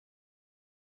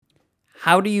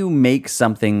how do you make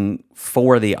something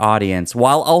for the audience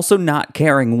while also not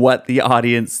caring what the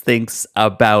audience thinks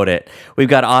about it? We've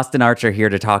got Austin Archer here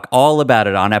to talk all about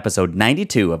it on episode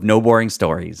 92 of No Boring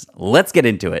Stories. Let's get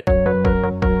into it.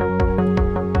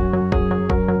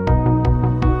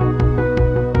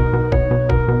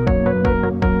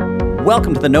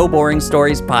 Welcome to the No Boring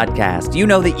Stories podcast. You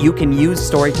know that you can use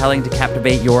storytelling to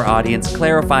captivate your audience,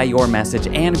 clarify your message,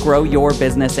 and grow your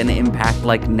business and impact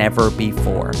like never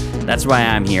before. That's why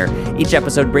I'm here. Each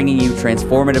episode bringing you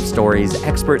transformative stories,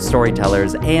 expert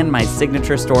storytellers, and my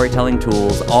signature storytelling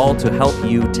tools, all to help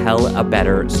you tell a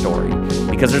better story.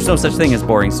 Because there's no such thing as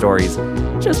boring stories,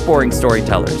 just boring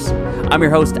storytellers. I'm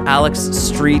your host, Alex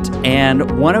Street,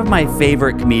 and one of my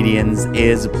favorite comedians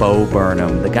is Bo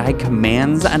Burnham. The guy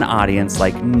commands an audience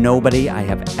like nobody I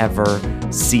have ever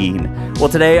seen. Well,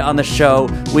 today on the show,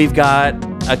 we've got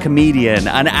a comedian,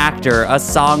 an actor, a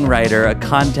songwriter, a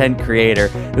content creator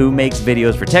who makes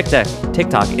videos for TikTok,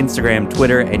 Instagram,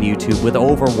 Twitter, and YouTube with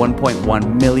over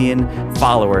 1.1 million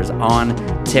followers on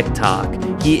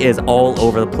TikTok. He is all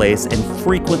over the place and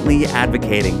frequently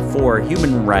advocating for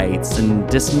human rights and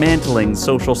dismantling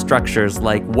social structures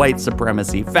like white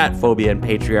supremacy, fat phobia, and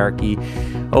patriarchy.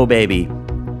 Oh, baby.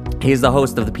 He's the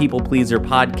host of the People Pleaser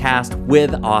podcast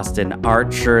with Austin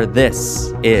Archer.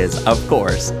 This is, of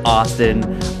course,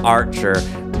 Austin Archer,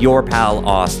 your pal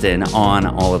Austin on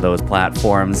all of those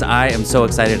platforms. I am so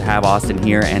excited to have Austin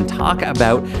here and talk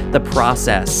about the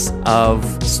process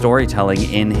of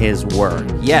storytelling in his work.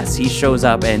 Yes, he shows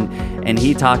up and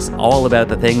he talks all about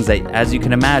the things that, as you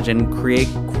can imagine, create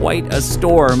quite a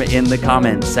storm in the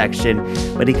comments section,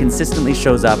 but he consistently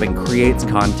shows up and creates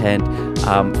content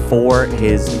for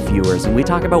his viewers. And we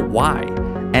talk about why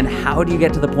and how do you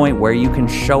get to the point where you can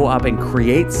show up and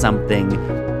create something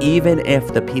even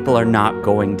if the people are not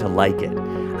going to like it.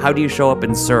 How do you show up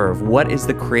and serve? What is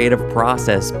the creative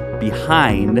process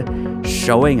behind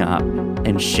showing up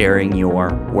and sharing your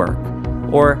work?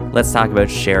 Or let's talk about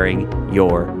sharing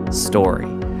your story.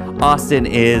 Austin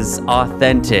is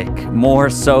authentic, more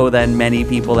so than many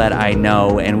people that I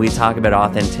know, and we talk about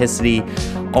authenticity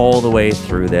all the way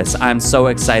through this. I'm so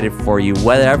excited for you.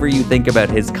 Whatever you think about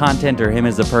his content or him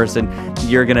as a person,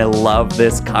 you're going to love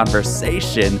this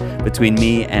conversation between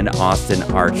me and Austin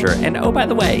Archer. And oh, by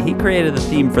the way, he created the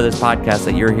theme for this podcast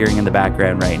that you're hearing in the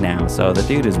background right now. So the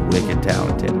dude is wicked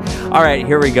talented. All right,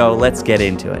 here we go. Let's get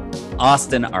into it.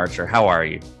 Austin Archer, how are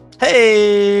you?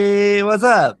 Hey, what's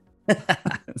up?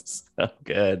 So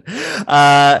good.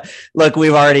 Look,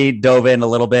 we've already dove in a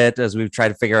little bit as we've tried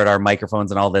to figure out our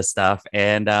microphones and all this stuff,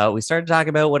 and we started talking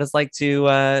about what it's like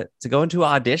to go into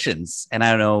auditions. And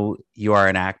I don't know, you are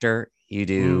an actor, you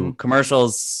do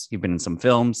commercials, you've been in some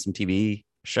films, some TV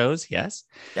shows, yes?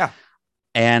 Yeah.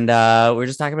 And we're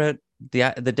just talking about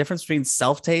the difference between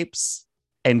self-tapes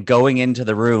and going into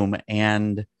the room.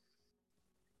 And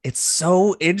it's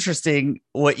so interesting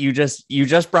what you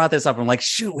just brought this up. I'm like,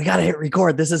 shoot, we got to hit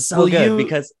record. This is so good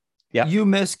because you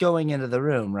miss going into the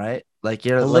room, right? Like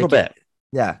you're a little bit.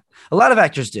 Yeah. A lot of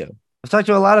actors do. I've talked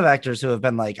to a lot of actors who have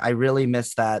been like, I really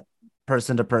miss that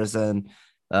person to person,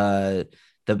 the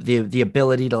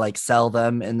ability to like sell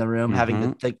them in the room,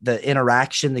 having the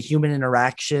interaction, the human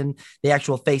interaction, the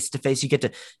actual face to face. You get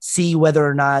to see whether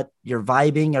or not you're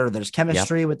vibing or there's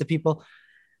chemistry with the people.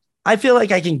 I feel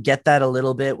like I can get that a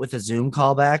little bit with a Zoom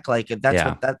callback. Like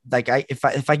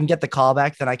if I can get the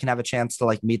callback, then I can have a chance to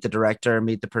like meet the director,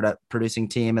 meet the producing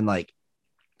team, and like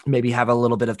maybe have a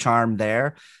little bit of charm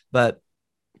there. But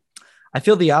I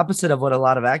feel the opposite of what a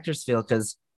lot of actors feel,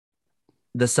 because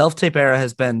the self-tape era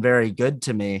has been very good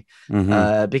to me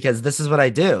because this is what I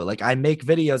do. Like I make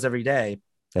videos every day.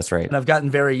 That's right. And I've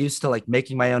gotten very used to like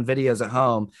making my own videos at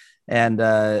home. And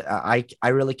I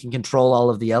really can control all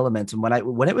of the elements. And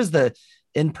when it was the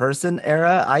in-person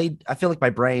era, I feel like my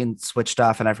brain switched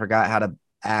off and I forgot how to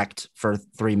act for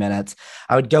 3 minutes.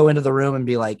 I would go into the room and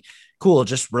be like, cool,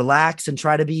 just relax and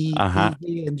try to be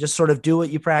easy and just sort of do what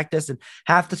you practice. And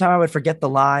half the time I would forget the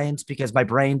lines because my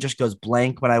brain just goes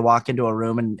blank when I walk into a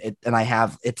room and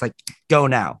it's like, go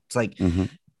now. It's like,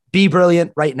 be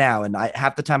brilliant right now. And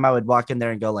half the time I would walk in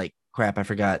there and go like, crap, I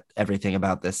forgot everything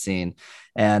about this scene.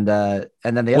 And then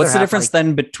the other what's the difference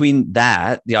then between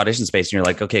that, the audition space, and you're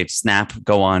like, okay, snap,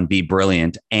 go on, be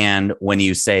brilliant, and when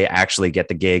you say actually get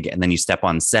the gig and then you step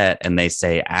on set and they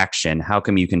say action, how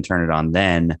come you can turn it on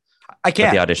then? I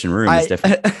can't. But the audition room is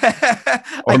different.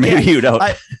 Or maybe you don't.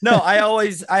 I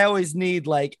always need,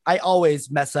 like, I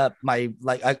always mess up my,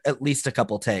 like, at least a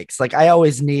couple takes. Like I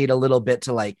always need a little bit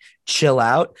to like chill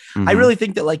out. I really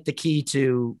think that like the key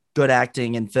to good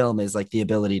acting in film is like the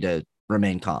ability to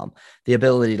remain calm, the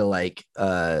ability to like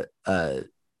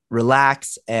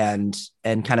relax and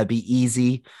kind of be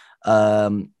easy.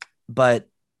 But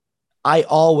I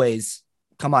always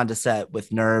come onto set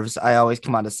with nerves. I always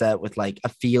come onto set with like a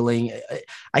feeling.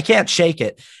 I can't shake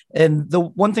it. And the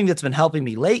one thing that's been helping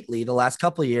me lately, the last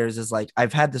couple of years, is like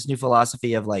I've had this new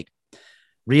philosophy of like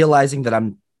realizing that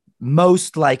I'm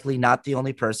most likely not the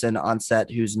only person on set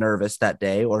who's nervous that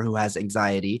day or who has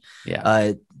anxiety.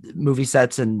 Yeah. Movie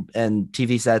sets and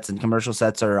TV sets and commercial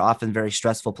sets are often very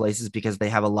stressful places because they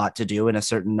have a lot to do in a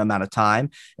certain amount of time.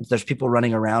 And there's people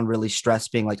running around really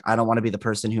stressed, being like, I don't want to be the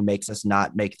person who makes us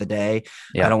not make the day.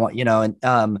 Yeah. I don't want,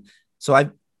 and so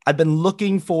I've been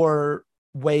looking for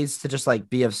ways to just like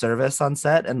be of service on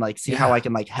set and like see how I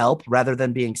can like help rather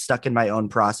than being stuck in my own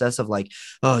process of like,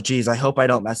 oh geez, I hope I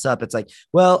don't mess up. It's like,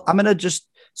 well, I'm going to just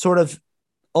sort of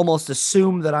almost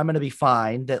assume that I'm going to be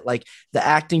fine, that like the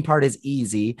acting part is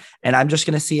easy. And I'm just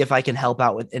going to see if I can help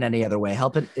out with in any other way,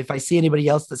 help it. If I see anybody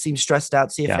else that seems stressed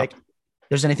out, see if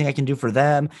there's anything I can do for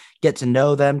them, get to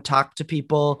know them, talk to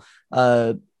people,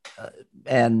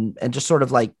 and just sort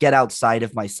of like get outside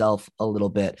of myself a little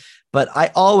bit. But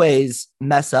I always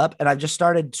mess up, and I've just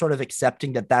started sort of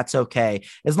accepting that that's okay.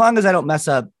 As long as I don't mess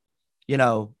up,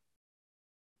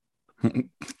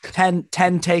 10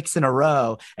 takes in a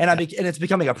row and and it's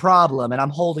becoming a problem and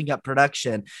I'm holding up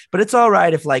production. But it's all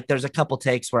right if like there's a couple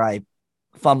takes where I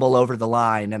fumble over the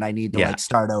line and I need to like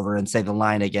start over and say the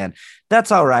line again.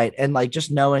 That's all right. And like just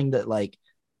knowing that like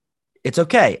it's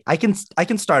okay. I can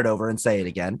start over and say it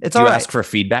again. It's all right. Do you ask for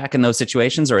feedback in those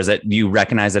situations, or is it you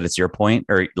recognize that it's your point,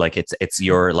 or like it's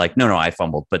your like no I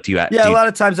fumbled, but do you? Yeah, a lot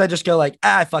of times I just go like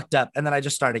I fucked up, and then I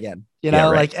just start again.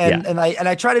 Like and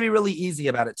I try to be really easy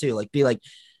about it too. Like be like,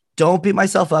 don't beat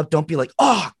myself up. Don't be like,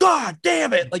 oh God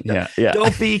damn it. Like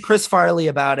don't be Chris Farley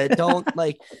about it. Don't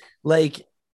like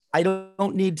I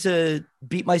don't need to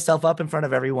beat myself up in front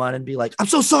of everyone and be like, I'm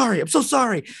so sorry. I'm so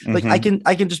sorry. Mm-hmm. Like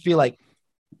I can just be like,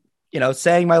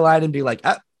 saying my line and be like,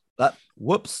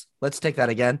 whoops, let's take that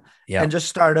again. And just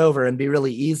start over and be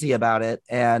really easy about it.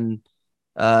 And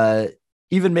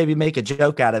even maybe make a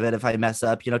joke out of it if I mess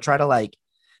up, try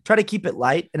to keep it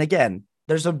light. And again,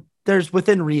 there's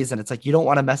within reason. It's like, you don't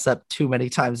want to mess up too many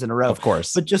times in a row, of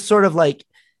course, but just sort of like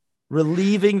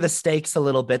relieving the stakes a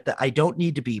little bit, that I don't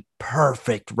need to be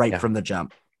perfect from the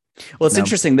jump. Well, it's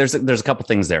interesting. There's a couple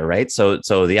things there, right? So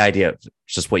the idea of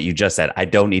just what you just said, I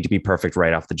don't need to be perfect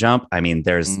right off the jump. I mean,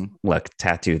 there's look,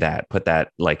 tattoo that, put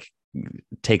that, like,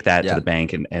 take that to the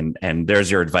bank, and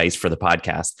there's your advice for the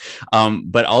podcast.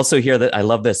 But also here that I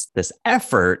love this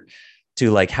effort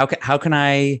to like, how can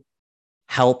I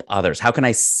help others? How can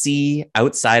I see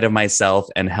outside of myself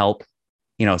and help,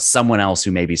 someone else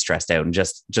who may be stressed out, and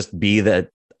just be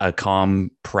a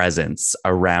calm presence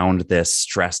around this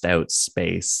stressed out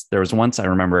space. There was once I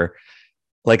remember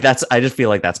like I just feel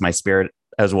like that's my spirit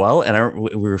as well. And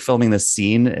we were filming this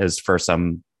scene as for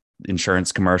some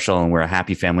insurance commercial, and we're a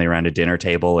happy family around a dinner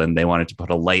table, and they wanted to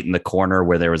put a light in the corner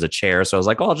where there was a chair. So I was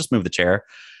like, oh, I'll just move the chair.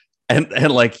 And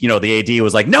like, the AD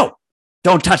was like, no,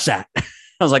 don't touch that. I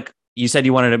was like, you said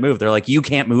you wanted to move. They're like, you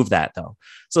can't move that though.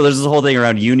 So there's this whole thing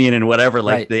around union and whatever,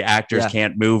 like the actors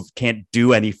can't move, can't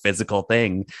do any physical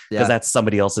thing because that's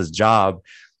somebody else's job.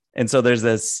 And so there's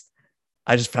this,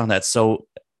 I just found that so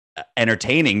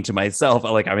entertaining to myself.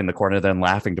 Like I'm in the corner then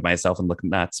laughing to myself and looking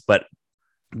nuts, but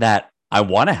that I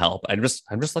want to help. I'm just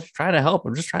like trying to help.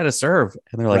 I'm just trying to serve.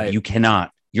 And they're like, you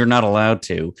cannot, you're not allowed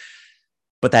to.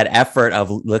 But that effort of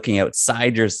looking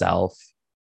outside yourself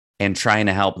and trying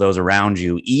to help those around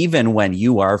you, even when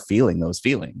you are feeling those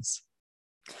feelings.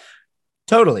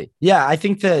 Totally. Yeah. I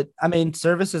think that,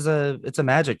 service is it's a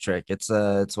magic trick. It's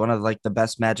one of like the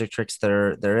best magic tricks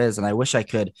there is. And I wish I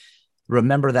could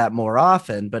remember that more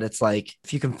often, but it's like,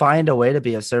 if you can find a way to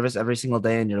be of service every single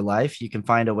day in your life, you can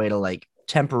find a way to like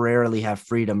temporarily have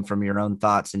freedom from your own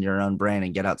thoughts and your own brain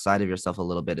and get outside of yourself a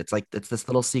little bit. It's like, it's this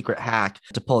little secret hack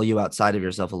to pull you outside of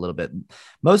yourself a little bit.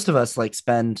 Most of us like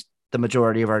spend the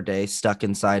majority of our day stuck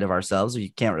inside of ourselves.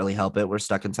 You can't really help it. We're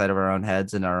stuck inside of our own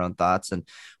heads and our own thoughts. And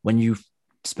when you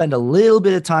spend a little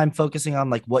bit of time focusing on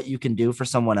like what you can do for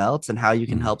someone else and how you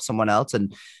can help someone else,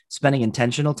 and spending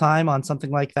intentional time on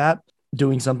something like that,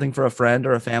 doing something for a friend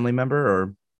or a family member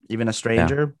or even a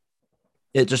stranger,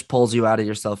 it just pulls you out of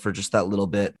yourself for just that little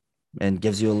bit and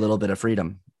gives you a little bit of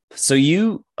freedom. So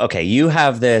you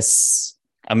have this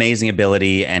amazing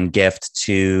ability and gift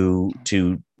to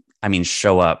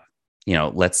show up,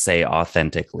 let's say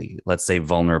authentically, let's say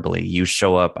vulnerably. You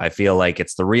show up. I feel like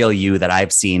it's the real you that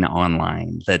I've seen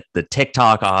online, that the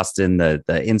TikTok Austin, the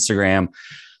Instagram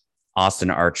Austin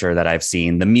Archer that I've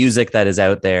seen, the music that is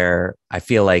out there. I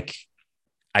feel like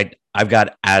I've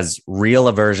got as real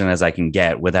a version as I can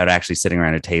get without actually sitting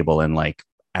around a table and like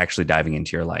actually diving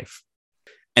into your life.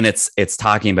 And it's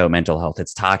talking about mental health.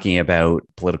 It's talking about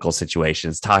political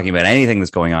situations, talking about anything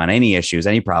that's going on, any issues,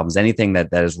 any problems, anything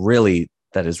that is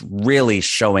really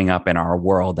showing up in our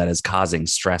world that is causing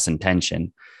stress and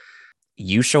tension.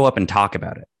 You show up and talk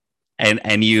about it.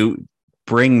 And you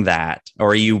bring that,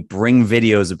 or you bring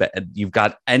videos about, you've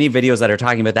got any videos that are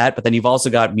talking about that, but then you've also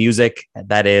got music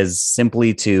that is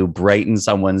simply to brighten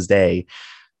someone's day,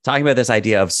 talking about this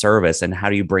idea of service and how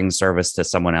do you bring service to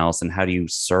someone else and how do you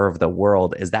serve the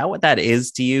world? Is that what that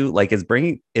is to you? Like,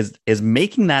 is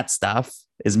making that stuff,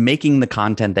 is making the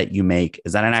content that you make,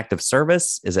 is that an act of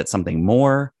service? Is it something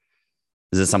more?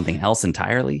 Is it something else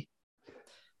entirely?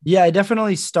 Yeah, I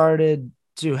definitely started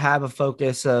to have a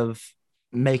focus of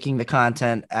making the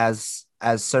content as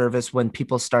service when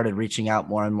people started reaching out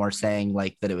more and more, saying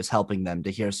like that it was helping them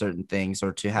to hear certain things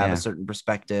or to have a certain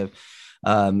perspective.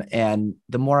 And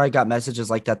the more I got messages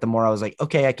like that, the more I was like,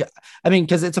 okay,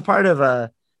 because it's a part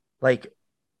of like,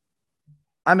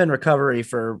 I'm in recovery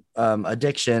for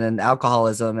addiction and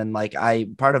alcoholism. And like,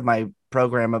 part of my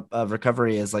program of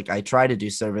recovery is like, I try to do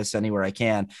service anywhere I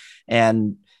can.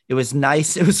 And it was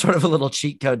nice. It was sort of a little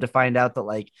cheat code to find out that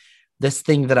like this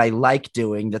thing that I like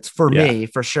doing, that's for me,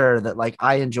 for sure, that like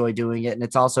I enjoy doing it. And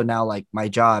it's also now like my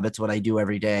job. It's what I do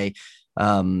every day,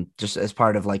 just as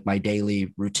part of like my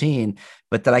daily routine,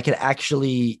 but that I could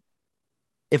actually,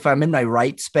 if I'm in my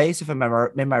right space, if I'm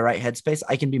in my right headspace,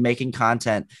 I can be making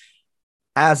content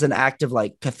as an act of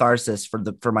like catharsis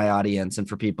for my audience and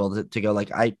for people to go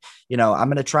like, I'm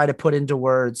going to try to put into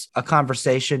words a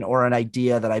conversation or an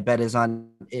idea that I bet is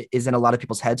in a lot of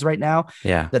people's heads right now,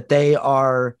 that they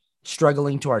are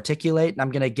struggling to articulate. And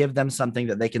I'm going to give them something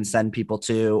that they can send people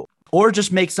to, or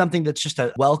just make something that's just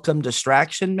a welcome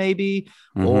distraction, maybe,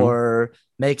 or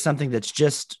make something that's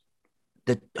just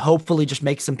that hopefully just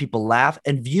makes some people laugh,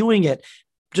 and viewing it,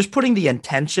 just putting the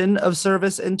intention of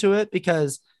service into it.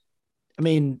 Because I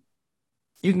mean,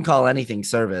 you can call anything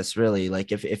service, really.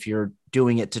 Like if you're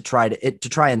doing it to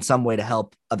try in some way to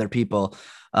help other people,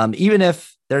 even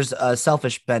if there's a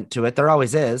selfish bent to it, there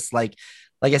always is. Like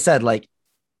I said, like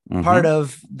part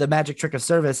of the magic trick of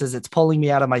service is it's pulling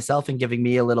me out of myself and giving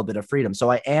me a little bit of freedom.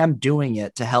 So I am doing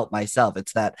it to help myself.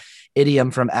 It's that idiom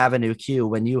from Avenue Q: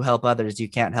 when you help others, you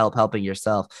can't help helping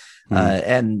yourself.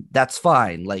 And that's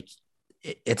fine. Like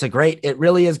it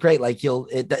really is great. Like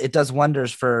it does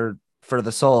wonders for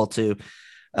the soul to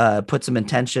put some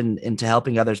intention into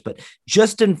helping others, but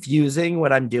just infusing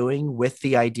what I'm doing with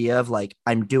the idea of like,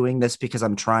 I'm doing this because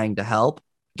I'm trying to help,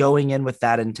 going in with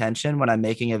that intention when I'm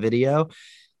making a video,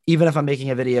 even if I'm making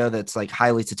a video that's like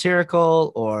highly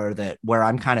satirical, or where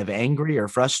I'm kind of angry or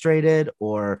frustrated,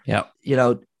 or,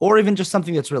 or even just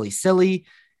something that's really silly.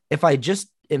 If I just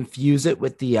infuse it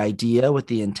with the idea, with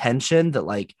the intention that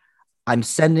like, I'm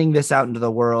sending this out into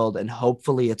the world and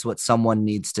hopefully it's what someone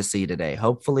needs to see today.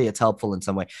 Hopefully it's helpful in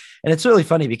some way. And it's really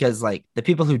funny because like the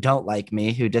people who don't like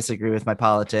me, who disagree with my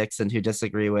politics and who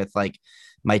disagree with like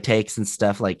my takes and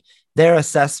stuff, like their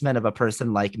assessment of a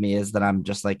person like me is that I'm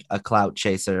just like a clout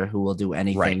chaser who will do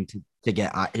anything to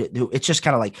get, it's just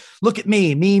kind of like, look at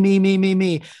me,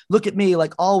 look at me,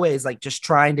 like always, like just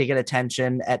trying to get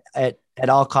attention at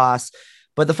all costs.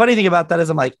 But the funny thing about that is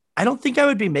I'm like, I don't think I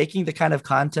would be making the kind of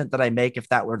content that I make if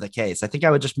that were the case. I think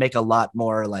I would just make a lot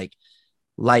more like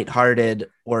lighthearted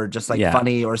or just like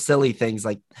funny or silly things.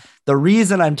 Like the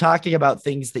reason I'm talking about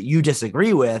things that you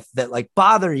disagree with that like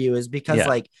bother you is because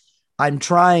like I'm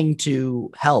trying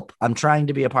to help. I'm trying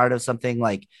to be a part of something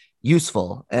like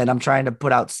useful, and I'm trying to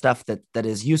put out stuff that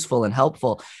is useful and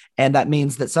helpful. And that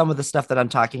means that some of the stuff that I'm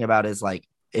talking about is like,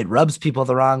 it rubs people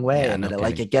the wrong way, and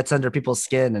it gets under people's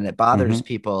skin and it bothers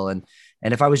people. And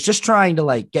if I was just trying to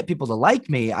like get people to like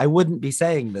me, I wouldn't be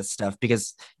saying this stuff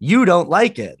because you don't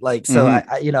like it. Like, so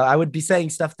I would be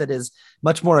saying stuff that is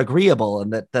much more agreeable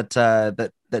and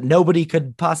that nobody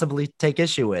could possibly take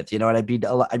issue with, and I'd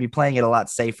be playing it a lot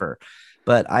safer.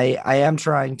 But I'm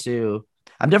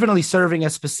definitely serving a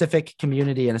specific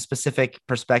community and a specific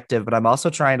perspective, but I'm also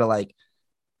trying to like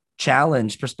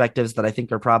challenge perspectives that I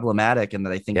think are problematic and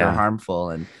that I think are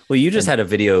harmful. And well, you just had a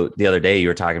video the other day, you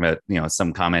were talking about,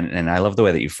 some comment, and I love the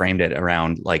way that you framed it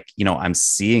around like, I'm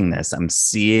seeing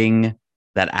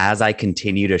that as I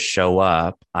continue to show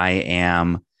up, I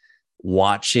am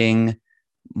watching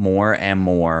more and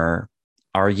more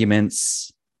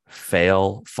arguments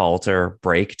fail, falter,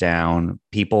 break down.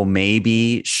 People may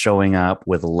be showing up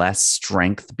with less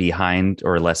strength behind,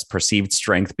 or less perceived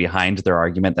strength behind their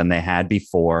argument than they had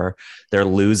before. They're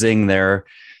losing their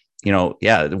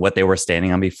what they were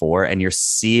standing on before. And you're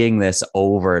seeing this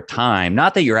over time.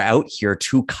 Not that you're out here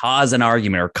to cause an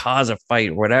argument or cause a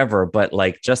fight or whatever, but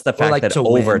like just the fact that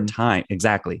over time,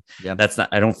 exactly. Yeah.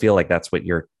 I don't feel like that's what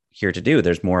you're here to do.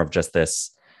 There's more of just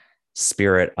this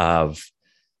spirit of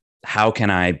how can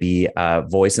I be a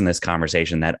voice in this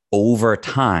conversation that over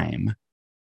time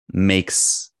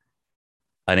makes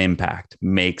an impact,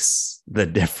 makes the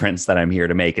difference that I'm here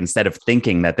to make, instead of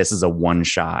thinking that this is a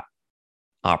one-shot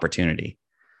opportunity.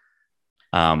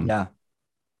 Yeah.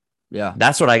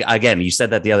 That's what again, you said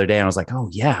that the other day and I was like, oh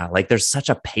yeah, like there's such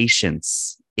a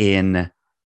patience in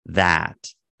that.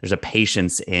 There's a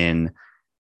patience in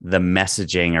the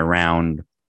messaging around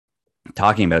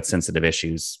talking about sensitive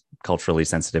issues, culturally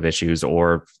sensitive issues,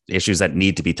 or issues that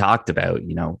need to be talked about,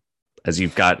 as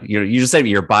you've got, you just said in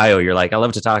your bio, you're like, I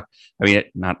love to talk. I mean,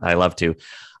 I love to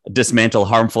dismantle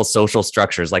harmful social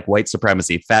structures like white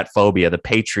supremacy, fat phobia, the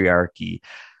patriarchy,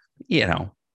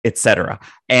 etc.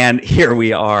 And here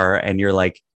we are, and you're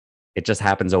like, it just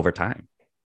happens over time.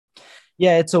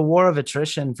 Yeah, it's a war of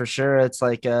attrition for sure. It's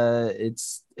like for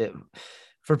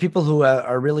people who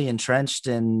are really entrenched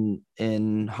in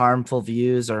harmful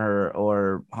views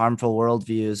or harmful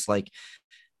worldviews, like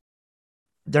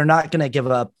they're not going to give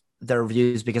up their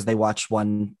views because they watch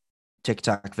one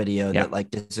TikTok video that like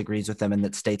disagrees with them and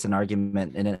that states an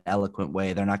argument in an eloquent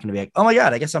way. They're not going to be like, oh my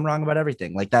God, I guess I'm wrong about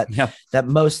everything like that. Yeah. That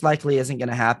most likely isn't going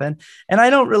to happen. And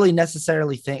I don't really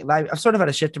necessarily think, I've sort of had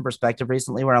a shift in perspective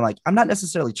recently where I'm like, I'm not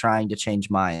necessarily trying to change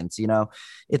minds.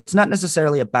 It's not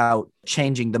necessarily about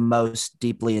changing the most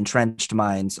deeply entrenched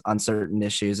minds on certain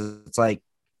issues. It's like,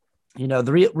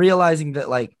 realizing that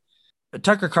like,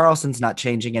 Tucker Carlson's not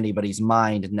changing anybody's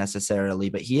mind necessarily,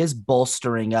 but he is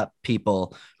bolstering up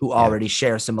people who already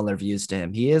share similar views to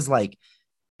him. He is like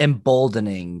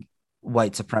emboldening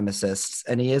white supremacists,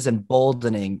 and he is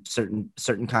emboldening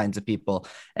certain kinds of people.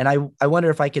 And I wonder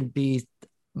if I can be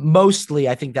mostly,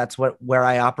 I think that's where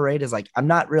I operate is like, I'm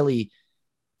not really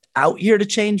out here to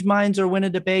change minds or win a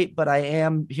debate, but I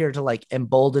am here to like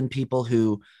embolden people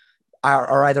who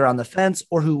are either on the fence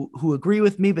or who agree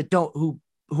with me, but who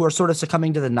are sort of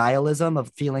succumbing to the nihilism of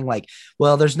feeling like,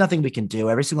 well, there's nothing we can do.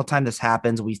 Every single time this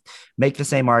happens, we make the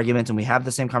same arguments and we have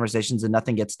the same conversations and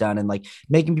nothing gets done. And like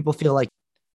making people feel like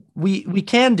we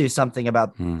can do something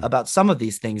about some of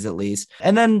these things at least.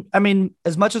 And then, I mean,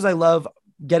 as much as I love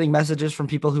getting messages from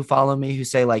people who follow me who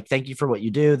say like, thank you for what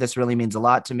you do. This really means a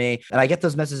lot to me. And I get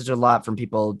those messages a lot from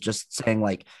people just saying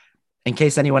like, in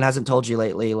case anyone hasn't told you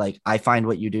lately, like I find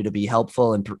what you do to be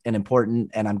helpful and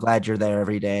important, and I'm glad you're there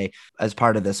every day as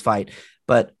part of this fight.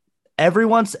 But every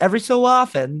so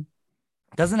often,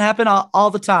 doesn't happen all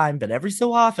the time, but every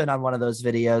so often on one of those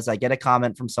videos, I get a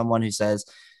comment from someone who says,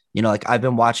 like I've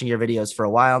been watching your videos for a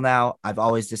while now. I've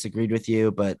always disagreed with you,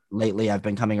 but lately I've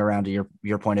been coming around to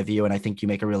your point of view, and I think you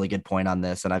make a really good point on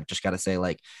this. And I've just got to say,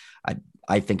 like,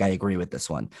 I think I agree with this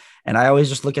one. And I always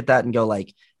just look at that and go,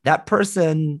 like, that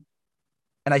person.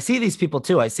 And I see these people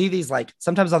too. I see these, like,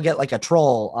 sometimes I'll get like a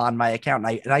troll on my account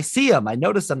and I see them, I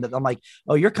notice them, that I'm like,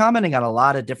 oh, you're commenting on a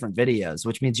lot of different videos,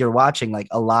 which means you're watching like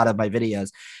a lot of my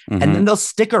videos. Mm-hmm. And then they'll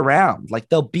stick around, like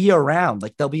they'll be around,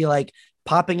 like they'll be like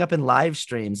popping up in live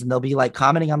streams and they'll be like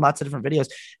commenting on lots of different videos.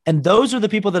 And those are the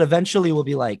people that eventually will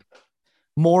be like,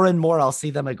 more and more, I'll see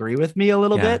them agree with me a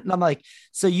little bit. And I'm like,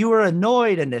 so you were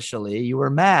annoyed initially, you were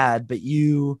mad, but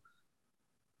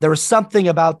there was something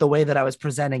about the way that I was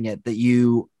presenting it that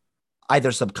you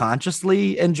either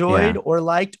subconsciously enjoyed or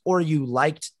liked, or you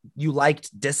liked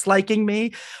disliking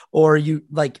me, or you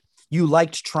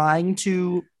liked trying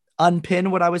to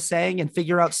unpin what I was saying and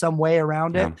figure out some way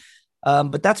around it.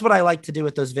 But that's what I like to do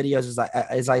with those videos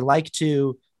is I like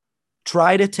to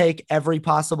try to take every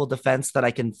possible defense that I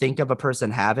can think of a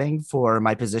person having for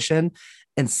my position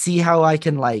and see how I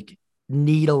can like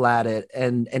needle at it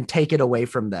and take it away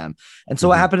from them. And so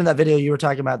what happened in that video you were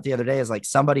talking about the other day is like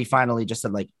somebody finally just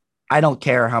said like, I don't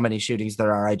care how many shootings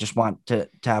there are. I just want to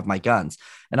have my guns.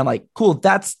 And I'm like, cool.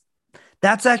 That's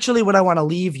actually what I want to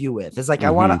leave you with. Is like,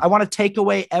 I want to take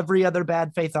away every other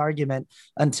bad faith argument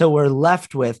until we're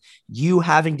left with you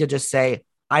having to just say,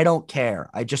 I don't care.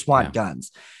 I just want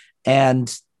guns.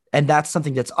 And that's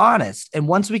something that's honest. And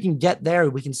once we can get there,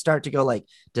 we can start to go like,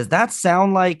 does that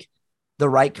sound like the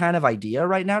right kind of idea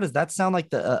right now? Does that sound like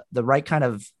the right kind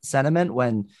of sentiment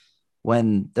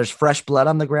when there's fresh blood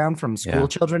on the ground from school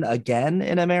children again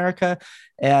in America?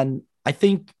 And I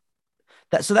think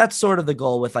that's sort of the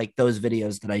goal with like those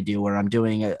videos that I do, where I'm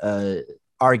doing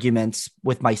arguments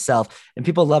with myself. And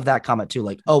people love that comment too.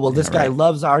 Like, oh, well, this guy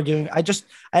loves arguing. I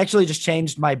actually just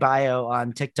changed my bio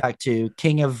on TikTok to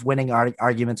king of winning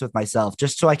arguments with myself,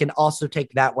 just so I can also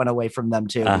take that one away from them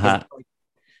too. Because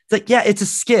it's like, yeah, it's a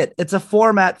skit. It's a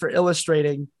format for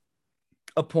illustrating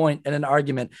a point in an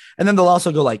argument. And then they'll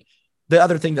also go like, the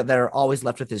other thing that they're always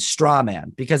left with is straw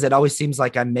man, because it always seems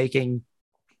like I'm making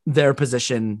their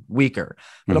position weaker.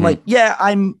 But I'm like, yeah,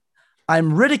 I'm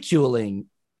ridiculing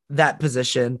that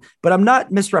position, but I'm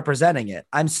not misrepresenting it.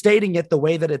 I'm stating it the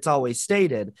way that it's always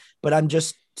stated, but I'm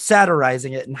just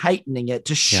satirizing it and heightening it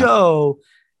to show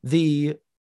the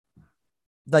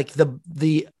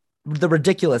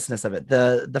ridiculousness of it.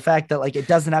 The fact that like, it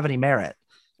doesn't have any merit.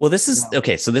 Well, this is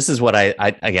okay. So this is what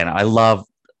I love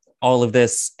all of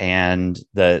this, and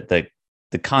the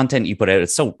content you put out.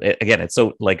 It's so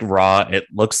like raw. It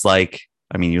looks like,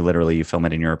 I mean, you film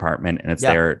it in your apartment and it's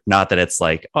there. Not that it's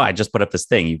like, oh, I just put up this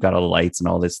thing. You've got all the lights and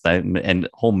all this thing and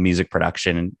whole music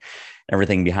production and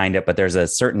everything behind it. But there's a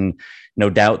certain, no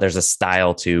doubt, there's a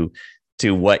style to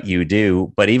what you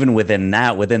do. But even within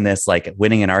this, like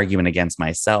winning an argument against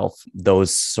myself,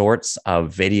 those sorts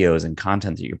of videos and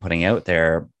content that you're putting out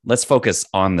there, let's focus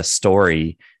on the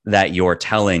story that you're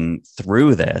telling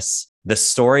through this, the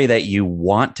story that you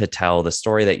want to tell, the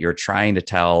story that you're trying to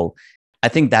tell. I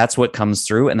think that's what comes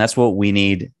through, and that's what we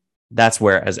need. That's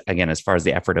where, as far as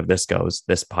the effort of this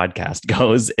podcast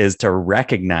goes, is to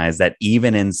recognize that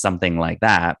even in something like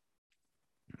that,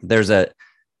 there's a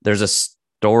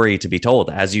story to be told.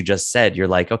 As you just said, you're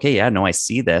like, okay, yeah, no, I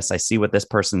see this. I see what this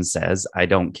person says. I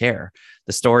don't care.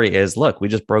 The story is, look, we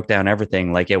just broke down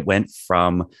everything. Like it went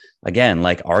from, again,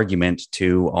 like argument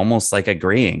to almost like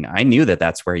agreeing. I knew that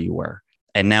that's where you were,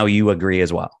 and now you agree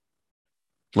as well.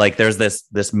 Like there's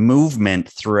this movement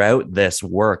throughout this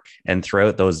work and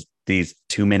throughout these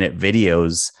 2-minute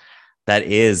videos that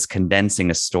is condensing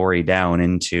a story down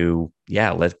into,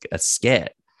 like a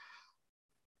skit.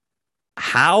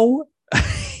 How?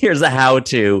 Here's a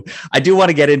how-to. I do want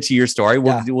to get into your story.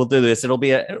 We'll do this. It'll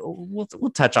be we'll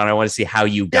touch on it. I want to see how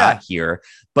you got here.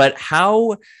 But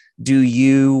how do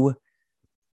you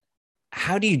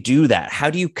do that? How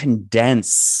do you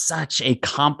condense such a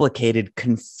complicated,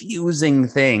 confusing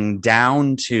thing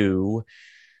down to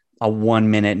a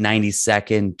 1 minute,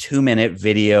 90-second, 2-minute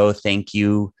video? Thank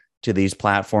you to these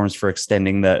platforms for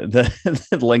extending the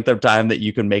length of time that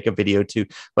you can make a video to.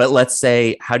 But let's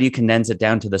say, how do you condense it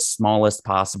down to the smallest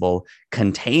possible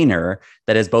container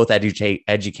that is both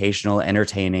educational,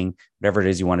 entertaining, whatever it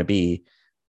is you want to be?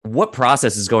 What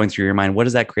process is going through your mind? What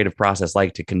is that creative process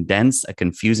like to condense a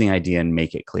confusing idea and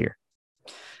make it clear?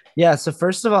 Yeah. So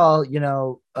first of all,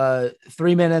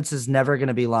 3 minutes is never going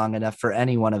to be long enough for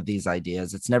any one of these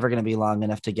ideas. It's never going to be long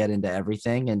enough to get into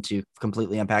everything and to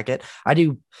completely unpack it. I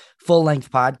do full length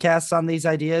podcasts on these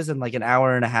ideas, and like an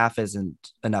hour and a half isn't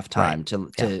enough time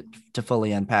to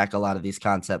fully unpack a lot of these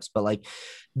concepts. But like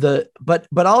but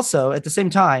also at the same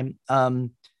time,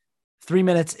 3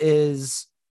 minutes is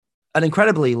an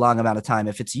incredibly long amount of time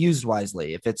if it's used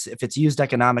wisely, if it's used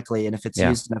economically, and if it's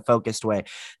used in a focused way.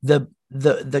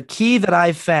 The key that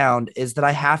I've found is that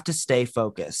I have to stay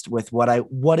focused with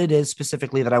what it is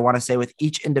specifically that I want to say with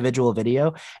each individual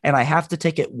video, and I have to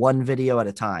take it one video at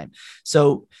a time.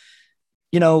 So,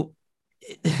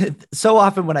 so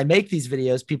often when I make these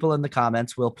videos, people in the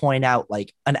comments will point out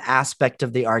like an aspect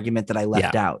of the argument that I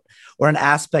left out, or an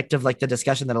aspect of like the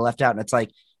discussion that I left out, and it's like,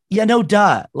 yeah, no,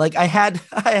 duh. Like I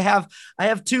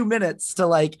have 2 minutes to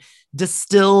like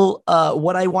distill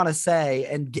what I want to say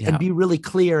and be really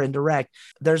clear and direct.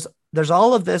 There's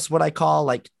all of this, what I call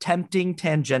like tempting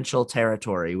tangential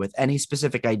territory with any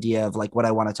specific idea of like what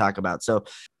I want to talk about. So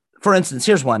for instance,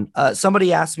 here's one.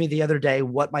 Somebody asked me the other day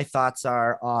what my thoughts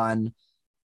are on,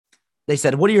 they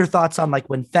said, what are your thoughts on like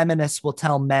when feminists will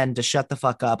tell men to shut the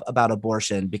fuck up about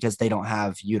abortion because they don't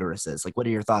have uteruses? Like, what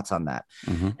are your thoughts on that?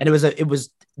 Mm-hmm. And it was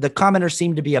the commenter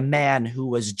seemed to be a man who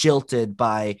was jilted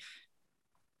by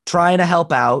trying to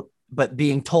help out, but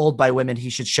being told by women he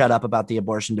should shut up about the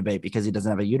abortion debate because he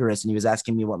doesn't have a uterus. And he was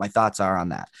asking me what my thoughts are on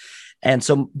that. And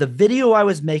so the video I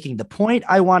was making, the point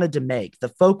I wanted to make, the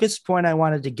focus point I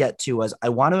wanted to get to was I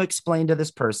want to explain to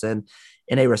this person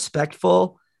in a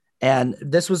respectful, and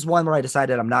this was one where I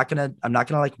decided I'm not gonna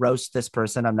like roast this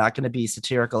person. I'm not gonna be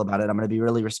satirical about it. I'm gonna be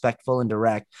really respectful and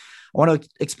direct. I want to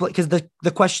explain, because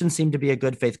the question seemed to be a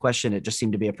good faith question. It just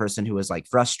seemed to be a person who was like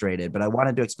frustrated, but I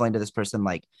wanted to explain to this person,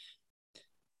 like,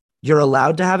 you're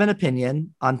allowed to have an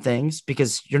opinion on things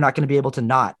because you're not going to be able to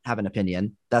not have an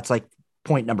opinion. That's like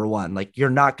point number one. Like, you're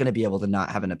not going to be able to not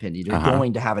have an opinion. You're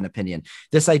going to have an opinion.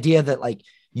 This idea that like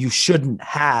you shouldn't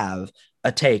have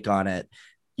a take on it,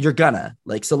 you're gonna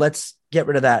like, so let's get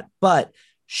rid of that. But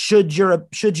should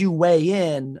you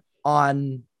weigh in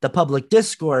on the public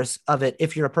discourse of it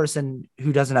if you're a person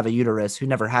who doesn't have a uterus, who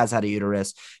never has had a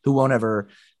uterus, who won't ever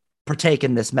partake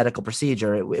in this medical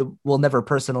procedure? It will never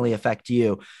personally affect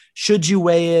you. Should you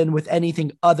weigh in with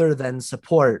anything other than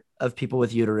support of people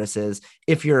with uteruses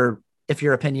if your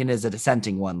opinion is a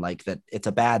dissenting one, like that it's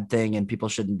a bad thing and people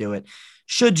shouldn't do it?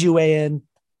 Should you weigh in?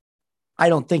 I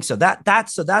don't think so.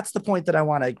 That's the point that I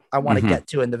want to get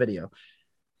to in the video.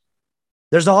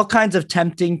 There's all kinds of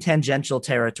tempting tangential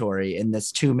territory in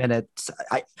this 2 minutes.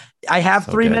 I have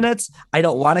 3 minutes. I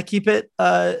don't want to keep it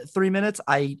 3 minutes.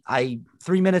 I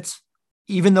 3 minutes,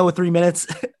 even though 3 minutes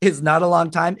is not a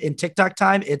long time, in TikTok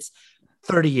time, it's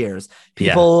 30 years.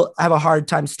 People have a hard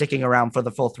time sticking around for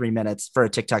the full 3 minutes for a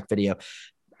TikTok video.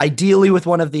 Ideally, with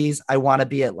one of these, I want to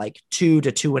be at like 2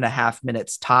 to 2.5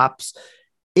 minutes tops.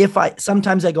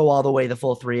 Sometimes I go all the way the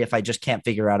full 3 if I just can't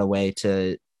figure out a way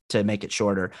to make it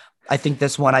shorter. I think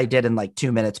this one I did in like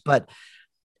 2 minutes, but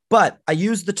I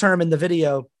used the term in the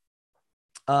video.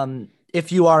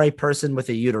 If you are a person with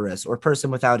a uterus or person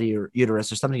without a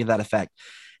uterus or something to that effect.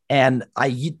 And I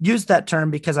used that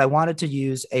term because I wanted to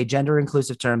use a gender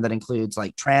inclusive term that includes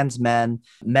like trans men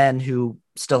who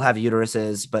still have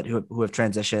uteruses, but who have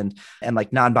transitioned, and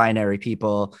like non-binary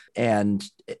people, and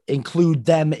include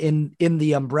them in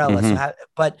the umbrella. So,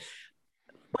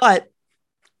 but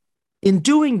in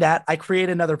doing that, I create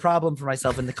another problem for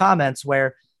myself in the comments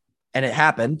and it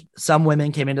happened. Some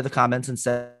women came into the comments and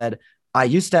said, I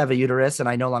used to have a uterus and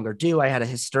I no longer do. I had a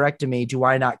hysterectomy. Do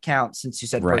I not count since you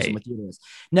said person with uterus?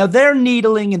 Now they're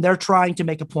needling and they're trying to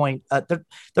make a point.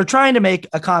 They're trying to make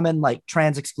a common like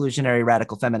trans exclusionary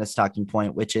radical feminist talking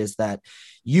point, which is that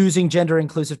using gender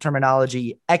inclusive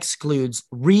terminology excludes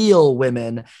real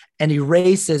women and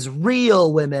erases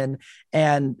real women.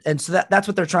 And so that's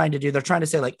what they're trying to do. They're trying to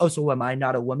say like, oh, so am I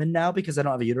not a woman now because I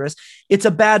don't have a uterus? It's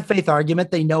a bad faith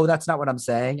argument. They know that's not what I'm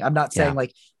saying. I'm not saying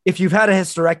like, if you've had a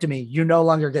hysterectomy, you no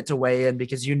longer get to weigh in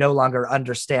because you no longer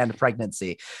understand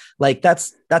pregnancy. Like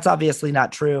that's obviously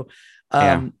not true.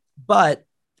 But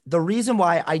the reason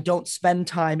why I don't spend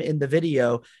time in the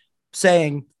video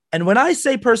saying, and when I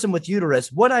say person with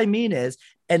uterus, what I mean is,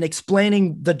 and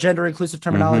explaining the gender inclusive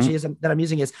terminology that I'm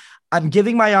using is, I'm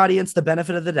giving my audience the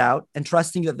benefit of the doubt and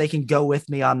trusting that they can go with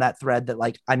me on that thread, that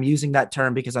like I'm using that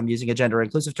term because I'm using a gender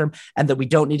inclusive term, and that we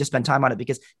don't need to spend time on it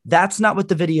because that's not what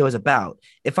the video is about.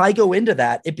 If I go into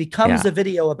that, it becomes a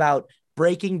video about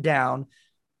breaking down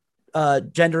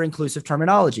gender inclusive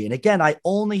terminology. And again, I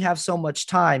only have so much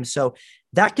time. So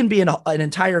that can be an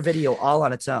entire video all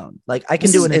on its own. Like I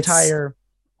can do an entire...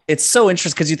 It's so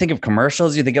interesting because you think of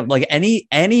commercials, you think of like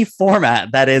any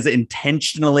format that is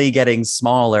intentionally getting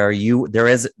smaller. There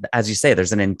is, as you say,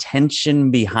 there's an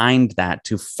intention behind that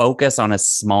to focus on a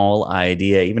small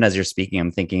idea. Even as you're speaking,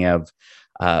 I'm thinking of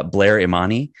Blair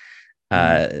Imani,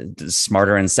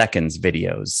 Smarter in Seconds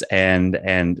videos,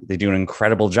 and they do an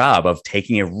incredible job of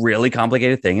taking a really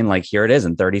complicated thing and like, here it is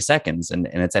in 30 seconds, and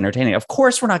it's entertaining. Of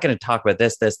course, we're not going to talk about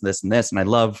this, and this, and I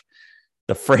love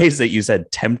the phrase that you said,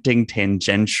 tempting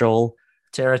tangential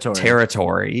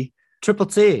territory. Triple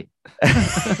T.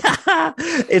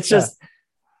 It's just,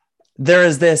 there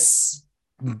is these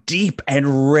deep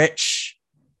and rich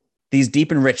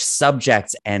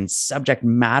subjects and subject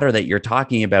matter that you're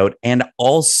talking about. And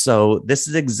also, this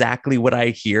is exactly what I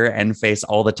hear and face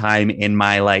all the time in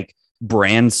my like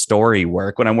brand story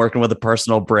work when I'm working with a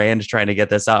personal brand trying to get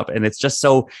this up. And it's just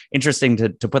so interesting to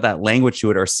put that language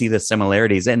to it or see the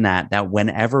similarities in that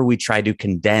whenever we try to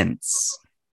condense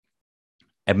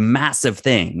a massive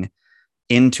thing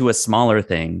into a smaller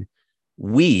thing,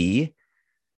 we,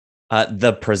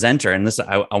 the presenter, and this,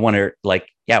 I wonder, like,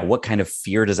 what kind of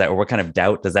fear does that, or what kind of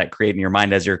doubt does that create in your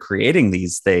mind as you're creating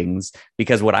these things?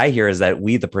 Because what I hear is that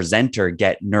we, the presenter,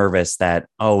 get nervous that,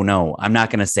 oh no, I'm not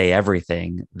going to say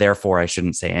everything, therefore I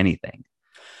shouldn't say anything.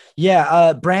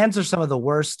 Yeah, brands are some of the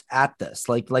worst at this.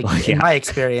 Like in my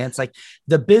experience, like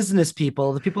the business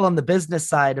people, the people on the business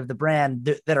side of the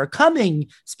brand that are coming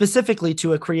specifically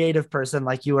to a creative person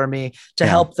like you or me to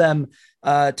help them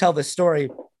tell this story,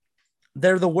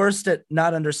 they're the worst at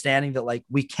not understanding that like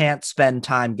we can't spend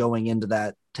time going into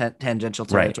that tangential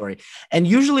territory. Right. And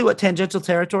usually what tangential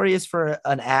territory is for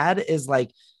an ad is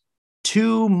like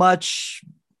too much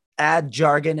ad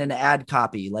jargon and ad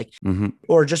copy, like,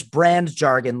 or just brand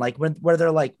jargon, like where they're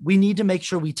like, we need to make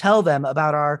sure we tell them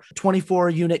about our 24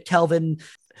 unit Kelvin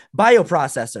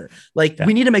bioprocessor. Like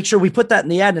we need to make sure we put that in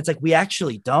the ad. And it's like, we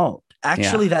actually don't.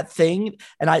 Actually, that thing,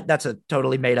 and that's a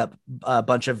totally made up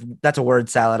bunch of, that's a word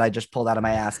salad I just pulled out of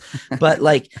my ass. But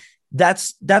like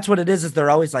that's what it is they're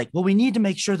always like, well, we need to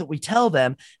make sure that we tell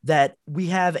them that we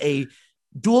have a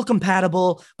dual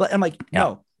compatible, but I'm like,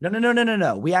 no.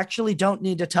 We actually don't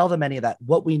need to tell them any of that.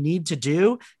 What we need to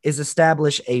do is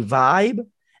establish a vibe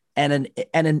and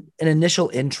an initial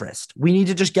interest. We need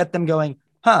to just get them going,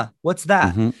 what's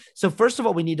that? Mm-hmm. So first of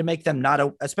all, we need to make them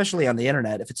especially on the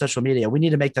internet, if it's social media, we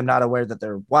need to make them not aware that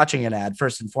they're watching an ad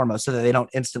first and foremost, so that they don't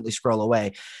instantly scroll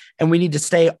away. And we need to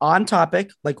stay on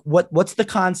topic. Like what's the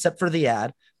concept for the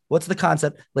ad? What's the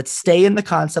concept? Let's stay in the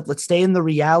concept. Let's stay in the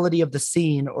reality of the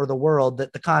scene or the world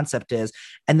that the concept is.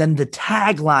 And then the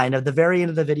tagline of the very end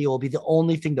of the video will be the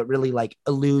only thing that really like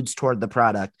alludes toward the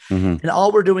product. Mm-hmm. And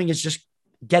all we're doing is just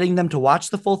getting them to watch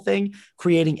the full thing,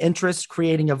 creating interest,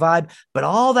 creating a vibe, but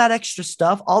all that extra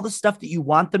stuff, all the stuff that you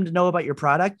want them to know about your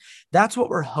product, that's what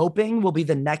we're hoping will be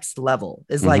the next level,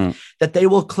 is like that they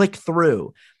will click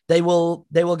through. They will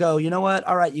go, you know what?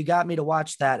 All right, you got me to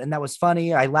watch that. And that was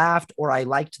funny. I laughed, or I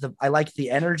liked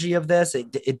the energy of this.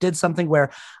 It did something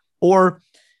where, or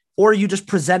you just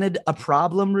presented a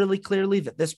problem really clearly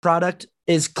that this product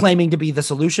is claiming to be the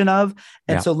solution of.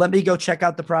 And so let me go check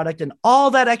out the product, and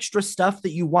all that extra stuff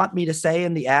that you want me to say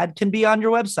in the ad can be on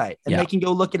your website, and they can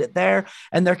go look at it there.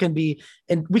 And there can be,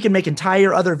 and we can make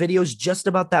entire other videos just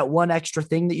about that one extra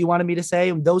thing that you wanted me to say.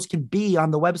 And those can be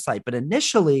on the website. But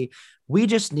initially, we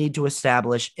just need to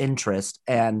establish interest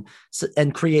and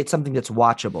create something that's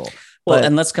watchable. Well,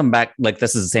 and let's come back. Like,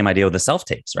 this is the same idea with the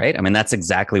self-tapes, right? I mean, that's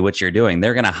exactly what you're doing.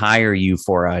 They're going to hire you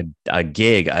for a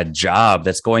gig, a job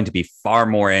that's going to be far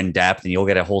more in depth, and you'll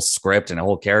get a whole script and a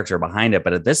whole character behind it.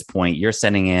 But at this point, you're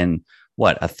sending in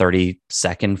a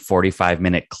 30-second,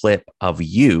 45-minute clip of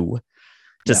you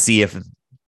to see if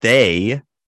they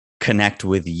connect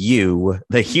with you,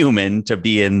 the human, to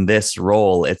be in this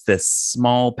role. It's this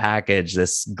small package,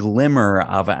 this glimmer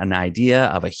of an idea,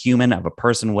 of a human, of a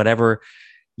person, whatever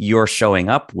you're showing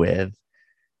up with,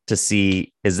 to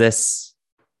see, is this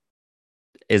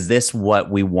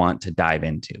what we want to dive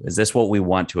into? Is this what we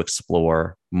want to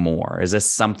explore more? Is this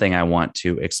something I want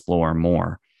to explore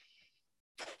more?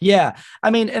 Yeah.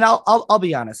 I mean, and I'll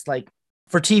be honest, like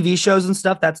for TV shows and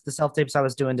stuff, that's the self-tapes I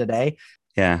was doing today.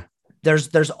 Yeah.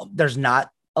 There's not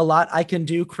a lot I can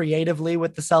do creatively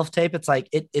with the self-tape. It's like,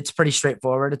 it's pretty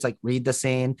straightforward. It's like, read the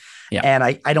scene. Yeah. And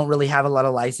I don't really have a lot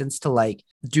of license to like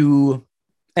do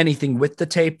anything with the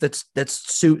tape that's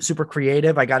super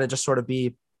creative. I got to just sort of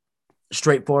be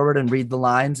straightforward and read the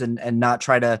lines and not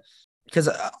try to, because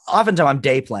oftentimes I'm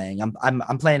day playing.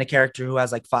 I'm playing a character who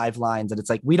has like 5 lines, and it's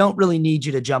like, we don't really need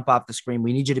you to jump off the screen.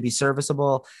 We need you to be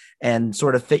serviceable and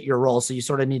sort of fit your role. So you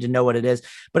sort of need to know what it is.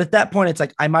 But at that point, it's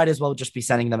like, I might as well just be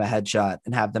sending them a headshot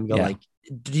and have them go like,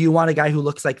 do you want a guy who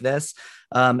looks like this?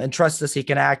 And trust us, he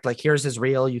can act. Like, here's his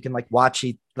reel. You can like watch.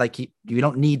 You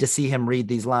don't need to see him read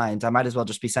these lines. I might as well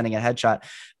just be sending a headshot.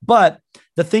 But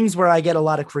the things where I get a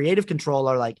lot of creative control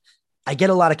are like, I get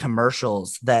a lot of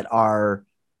commercials that are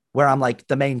where I'm like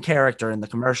the main character in the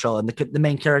commercial, and the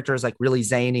main character is like really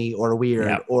zany or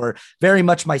weird or very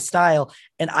much my style.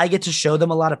 And I get to show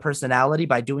them a lot of personality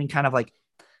by doing kind of like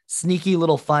sneaky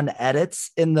little fun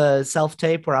edits in the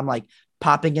self-tape, where I'm like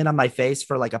popping in on my face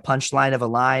for like a punchline of a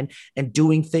line and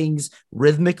doing things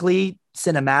rhythmically,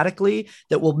 cinematically,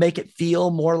 that will make it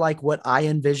feel more like what I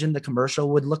envision the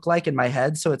commercial would look like in my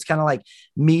head. So it's kind of like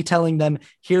me telling them,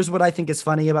 here's what I think is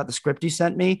funny about the script you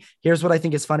sent me. Here's what I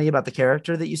think is funny about the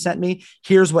character that you sent me.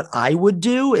 Here's what I would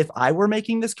do if I were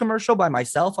making this commercial by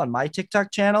myself on my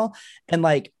TikTok channel. And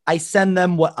like, I send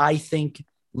them what I think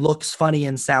looks funny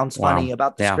and sounds funny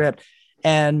about the script.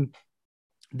 And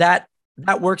that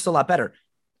works a lot better.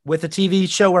 With a TV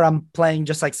show where I'm playing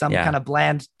just like some kind of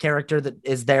bland character that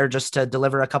is there just to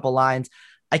deliver a couple lines,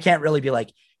 I can't really be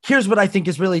like, here's what I think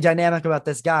is really dynamic about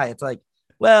this guy. It's like,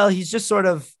 well, he's just sort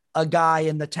of a guy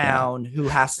in the town who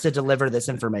has to deliver this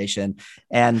information.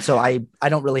 And so I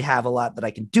don't really have a lot that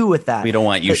I can do with that. We don't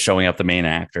want you showing up the main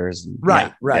actors.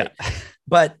 Right. Yeah.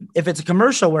 But if it's a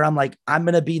commercial where I'm like, I'm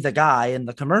going to be the guy in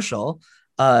the commercial,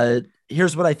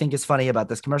 here's what I think is funny about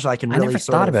this commercial. I never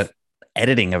thought about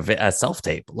editing a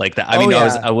self-tape like that. I mean,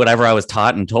 whatever I was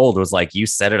taught and told was like, you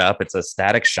set it up, it's a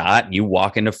static shot, you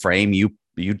walk into frame, you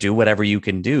do whatever you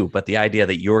can do. But the idea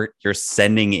that you're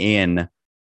sending in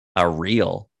a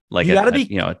reel, like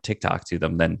a TikTok to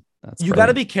them, then you got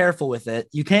to be careful with it.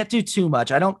 You can't do too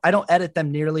much. I don't edit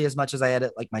them nearly as much as I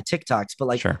edit like my TikToks, but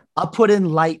like I'll put in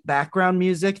light background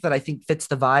music that I think fits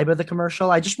the vibe of the commercial.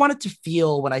 I just want it to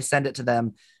feel, when I send it to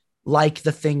them, like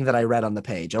the thing that I read on the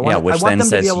page. Which I want then them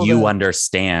says to be able you to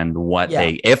understand what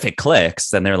if it clicks,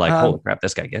 then they're like, holy crap,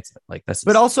 this guy gets it. Like this.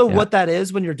 But also what that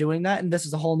is when you're doing that, and this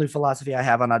is a whole new philosophy I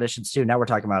have on auditions too. Now we're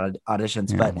talking about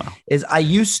auditions, is I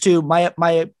used to,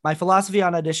 my philosophy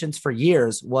on auditions for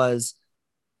years was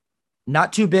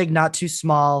not too big, not too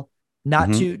small,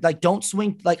 not too like, don't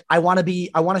swing. Like I want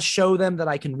to show them that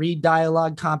I can read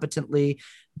dialogue competently,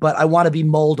 but I want to be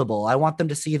moldable. I want them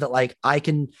to see that like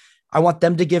I want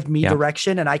them to give me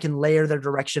direction and I can layer their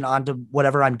direction onto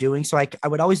whatever I'm doing. So I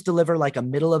would always deliver like a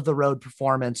middle of the road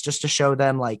performance just to show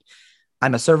them like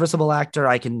I'm a serviceable actor.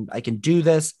 I can do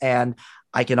this, and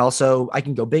I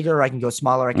can go bigger. I can go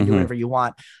smaller. I can do whatever you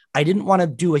want. I didn't want to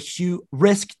do a huge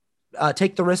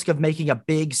take the risk of making a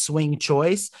big swing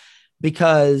choice,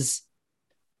 because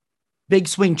big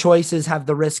swing choices have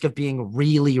the risk of being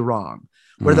really wrong,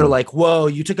 where they're like, whoa,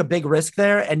 you took a big risk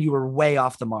there and you were way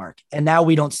off the mark. And now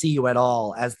we don't see you at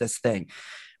all as this thing.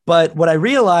 But what I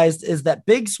realized is that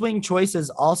big swing choices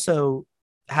also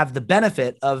have the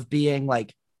benefit of being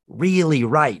like really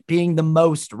right, being the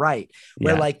most right,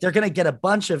 where like they're going to get a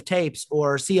bunch of tapes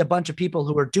or see a bunch of people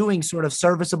who are doing sort of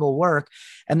serviceable work.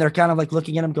 And they're kind of like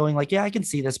looking at them going like, yeah, I can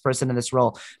see this person in this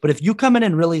role. But if you come in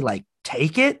and really like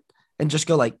take it and just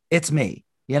go like, it's me.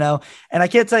 And I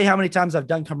can't tell you how many times I've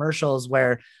done commercials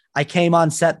where I came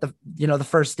on set the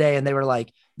first day and they were like,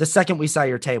 the second we saw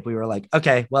your tape, we were like,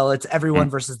 okay, well, it's everyone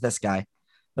versus this guy.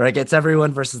 Like, it's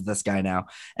everyone versus this guy now.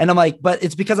 And I'm like, but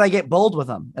it's because I get bold with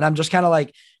them. And I'm just kind of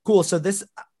like, cool. So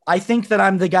I think that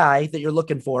I'm the guy that you're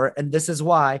looking for, and this is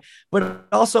why. But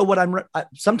also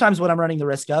sometimes what I'm running the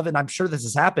risk of, and I'm sure this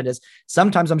has happened, is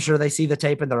sometimes I'm sure they see the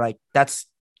tape and they're like, that's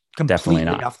completely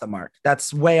off the mark.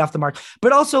 That's way off the mark.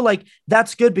 But also like,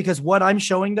 that's good, because what I'm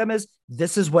showing them is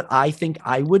this is what I think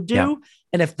I would do. Yeah.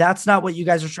 And if that's not what you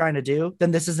guys are trying to do,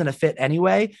 then this isn't a fit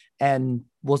anyway. And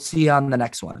we'll see you on the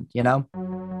next one,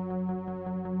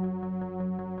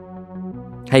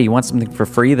 Hey, you want something for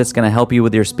free that's going to help you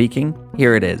with your speaking?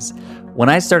 Here it is. When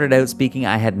I started out speaking,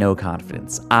 I had no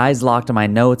confidence. Eyes locked on my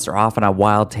notes or off on a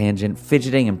wild tangent,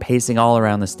 fidgeting and pacing all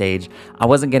around the stage. I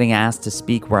wasn't getting asked to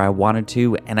speak where I wanted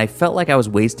to, and I felt like I was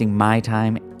wasting my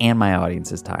time and my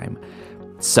audience's time.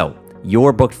 So,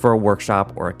 you're booked for a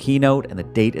workshop or a keynote and the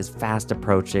date is fast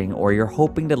approaching, or you're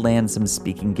hoping to land some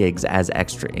speaking gigs as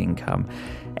extra income,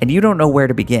 and you don't know where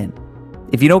to begin.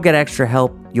 If you don't get extra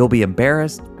help, you'll be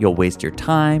embarrassed, you'll waste your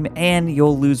time, and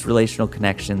you'll lose relational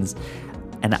connections.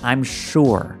 And I'm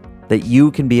sure that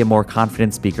you can be a more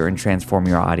confident speaker and transform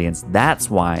your audience. That's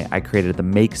why I created the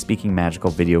Make Speaking Magical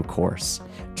video course.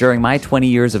 During my 20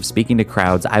 years of speaking to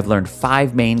crowds, I've learned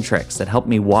 5 main tricks that help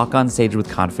me walk on stage with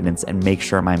confidence and make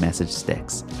sure my message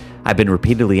sticks. I've been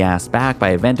repeatedly asked back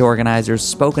by event organizers,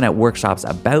 spoken at workshops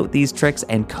about these tricks,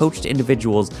 and coached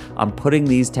individuals on putting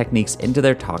these techniques into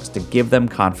their talks to give them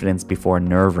confidence before a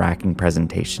nerve-wracking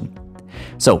presentation.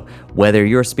 So, whether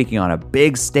you're speaking on a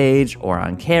big stage or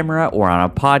on camera or on a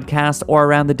podcast or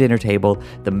around the dinner table,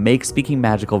 the Make Speaking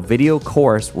Magical video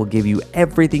course will give you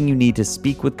everything you need to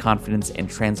speak with confidence and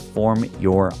transform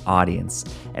your audience.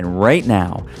 And right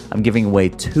now, I'm giving away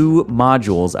 2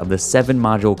 modules of the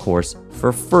 7-module course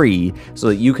for free so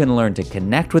that you can learn to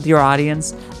connect with your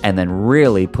audience and then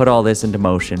really put all this into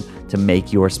motion to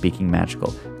make your speaking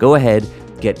magical. Go ahead,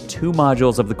 get 2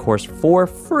 modules of the course for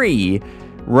free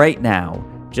right now,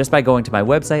 just by going to my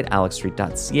website,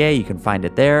 alexstreet.ca. You can find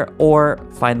it there, or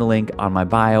find the link on my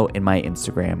bio in my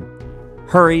Instagram.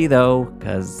 Hurry though,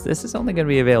 because this is only going to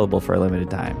be available for a limited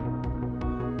time.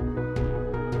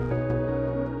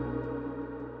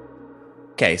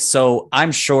 Okay, so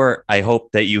I'm sure, I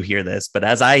hope that you hear this, but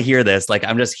as I hear this, like,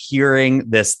 I'm just hearing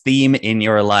this theme in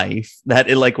your life that,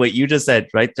 like what you just said,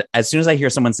 right? As soon as I hear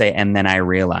someone say, and then I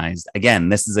realized, again,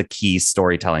 this is a key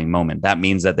storytelling moment. That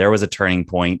means that there was a turning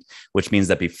point, which means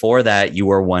that before that you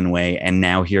were one way, and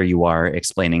now here you are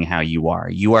explaining how you are.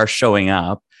 You are showing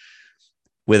up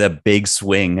with a big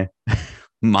swing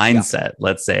mindset. Yeah.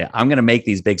 Let's say, I'm going to make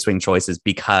these big swing choices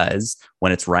because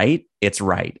when it's right, it's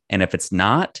right. And if it's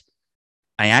not,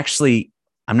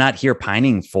 I'm not here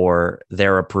pining for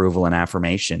their approval and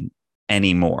affirmation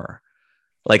anymore.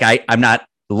 Like I'm not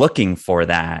looking for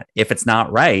that. If it's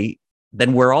not right,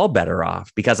 then we're all better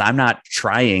off, because I'm not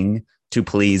trying to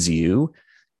please you.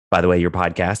 By the way, your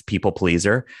podcast, People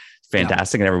Pleaser,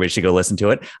 fantastic. Yeah. And everybody should go listen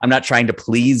to it. I'm not trying to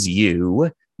please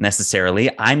you necessarily.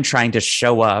 I'm trying to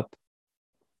show up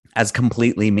as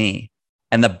completely me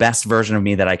and the best version of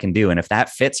me that I can do. And if that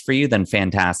fits for you, then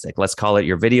fantastic. Let's call it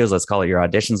your videos. Let's call it your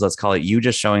auditions. Let's call it you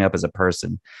just showing up as a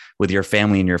person with your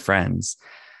family and your friends.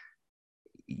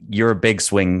 You're a big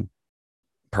swing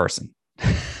person.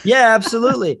 Yeah,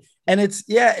 absolutely. And it's,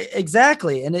 yeah,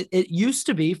 exactly. And it used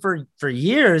to be for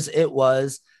years, it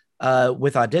was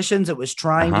with auditions, it was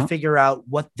trying to figure out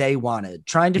what they wanted,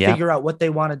 trying to figure out what they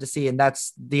wanted to see. And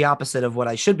that's the opposite of what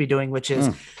I should be doing, which is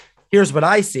here's what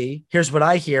I see, here's what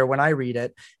I hear when I read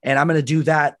it. And I'm going to do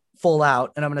that full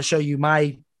out. And I'm going to show you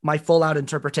my full out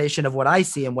interpretation of what I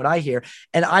see and what I hear.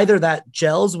 And either that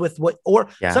gels with what, or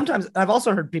sometimes I've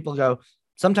also heard people go,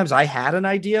 sometimes I had an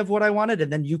idea of what I wanted,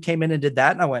 and then you came in and did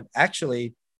that. And I went,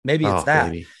 actually, maybe it's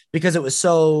that, because it was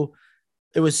so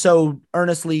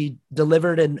earnestly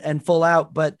delivered and full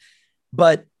out. But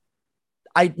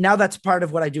now that's part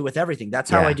of what I do with everything. That's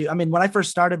how I do. I mean, when I first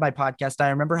started my podcast, I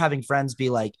remember having friends be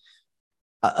like,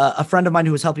 a friend of mine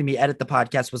who was helping me edit the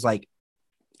podcast was like,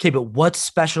 okay, but what's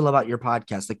special about your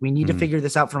podcast? Like, we need to figure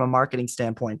this out from a marketing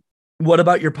standpoint. What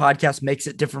about your podcast makes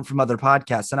it different from other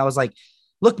podcasts? And I was like,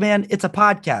 look, man, it's a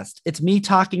podcast. It's me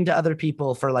talking to other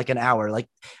people for like an hour. Like,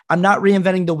 I'm not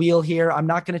reinventing the wheel here. I'm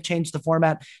not going to change the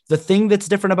format. The thing that's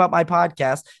different about my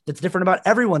podcast, that's different about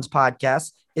everyone's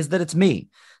podcast, is that it's me.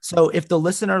 So if the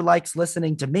listener likes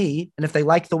listening to me, and if they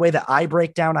like the way that I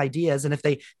break down ideas, and if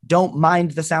they don't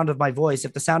mind the sound of my voice,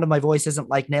 if the sound of my voice isn't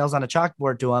like nails on a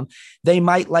chalkboard to them, they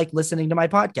might like listening to my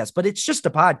podcast. But it's just a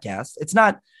podcast. It's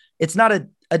not a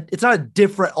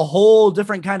whole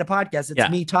different kind of podcast.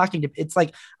 It's me talking to, it's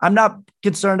like, I'm not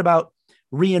concerned about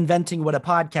reinventing what a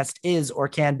podcast is or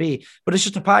can be, but it's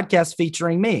just a podcast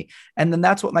featuring me. And then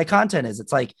that's what my content is.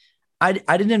 It's like, I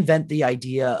didn't invent the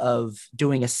idea of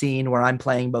doing a scene where I'm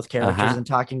playing both characters and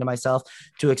talking to myself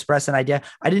to express an idea.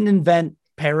 I didn't invent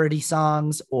parody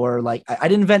songs, or like, I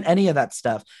didn't invent any of that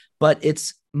stuff, but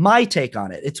it's my take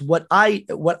on it. It's what I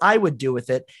would do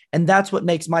with it. And that's what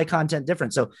makes my content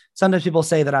different. So sometimes people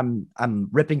say that I'm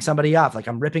ripping somebody off, like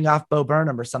I'm ripping off Bo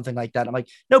Burnham or something like that. I'm like,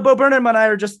 no, Bo Burnham and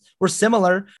I we're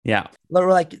similar. Yeah.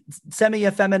 We're like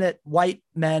semi-effeminate white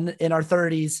men in our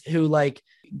 30s who like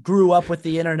grew up with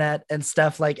the internet and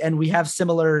stuff, like, and we have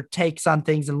similar takes on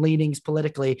things and leanings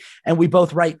politically. And we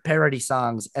both write parody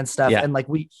songs and stuff. And like,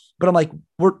 but I'm like,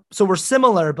 we're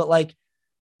similar, but like,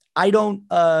 I don't,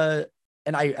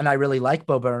 and I really like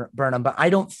Bo Burnham, but I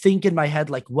don't think in my head,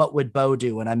 like, what would Bo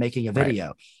do when I'm making a video?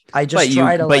 Right. I just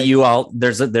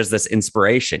there's this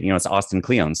inspiration, it's Austin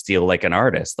Kleon, steal like an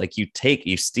artist. Like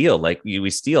we steal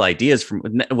ideas from,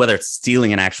 whether it's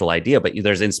stealing an actual idea, but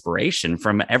there's inspiration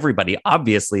from everybody,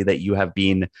 obviously, that you have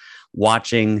been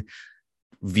watching,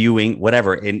 viewing,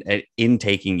 whatever,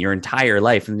 intaking your entire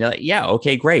life. And you're like, yeah,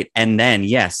 okay, great. And then,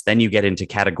 then you get into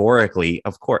categorically,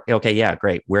 of course. Okay. Yeah,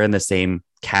 great. We're in the same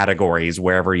categories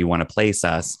wherever you want to place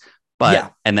us.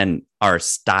 But, and then our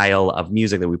style of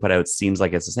music that we put out seems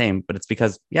like it's the same, but it's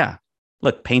because,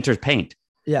 look, painters paint.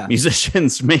 Yeah.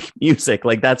 Musicians make music.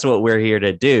 Like, that's what we're here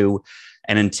to do.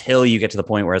 And until you get to the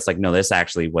point where it's like, no, this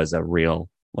actually was a real,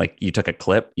 like, you took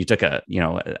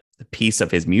a piece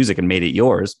of his music and made it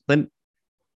yours, then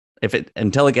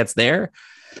until it gets there,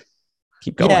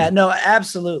 keep going. Yeah, no,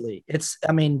 absolutely.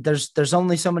 There's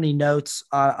only so many notes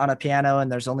on a piano,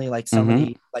 and there's only like so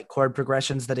many like chord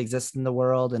progressions that exist in the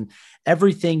world. And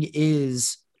every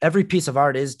piece of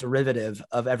art is derivative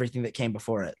of everything that came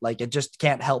before it. Like, it just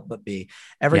can't help but be.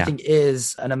 Everything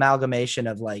is an amalgamation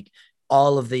of like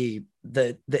all of the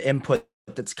input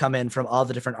that's come in from all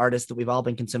the different artists that we've all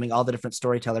been consuming, all the different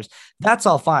storytellers. That's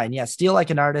all fine. Yeah. Steal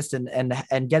like an artist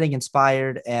and getting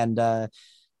inspired and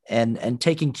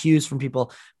taking cues from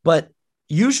people. But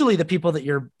usually the people that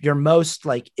you're most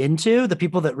like into, the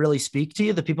people that really speak to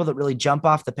you, the people that really jump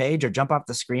off the page or jump off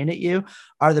the screen at you,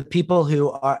 are the people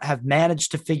who have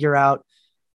managed to figure out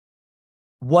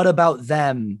what about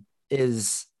them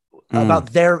is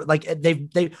about their, like,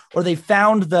 they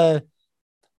found the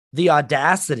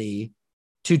audacity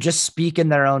to just speak in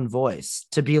their own voice,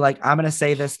 to be like, I'm going to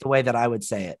say this the way that I would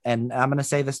say it. And I'm going to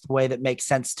say this the way that makes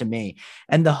sense to me.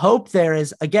 And the hope there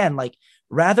is, again, like,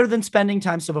 rather than spending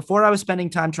time. So before, I was spending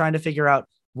time trying to figure out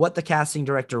what the casting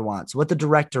director wants, what the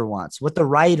director wants, what the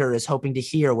writer is hoping to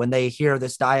hear when they hear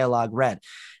this dialogue read.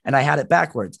 And I had it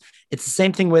backwards. It's the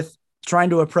same thing with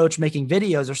trying to approach making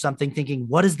videos or something, thinking,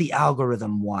 what does the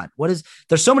algorithm want? There's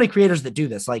so many creators that do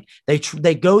this. Like, they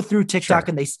go through TikTok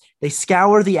and they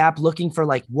scour the app looking for,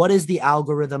 like, what is the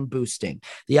algorithm boosting?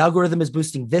 The algorithm is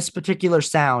boosting this particular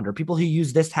sound, or people who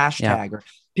use this hashtag, or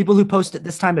people who post at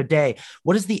this time of day.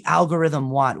 What does the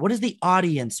algorithm want? What does the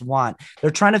audience want?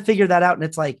 They're trying to figure that out. And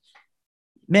it's like,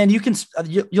 man,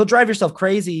 you'll drive yourself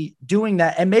crazy doing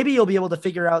that. And maybe you'll be able to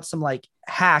figure out some like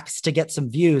hacks to get some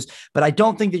views, but I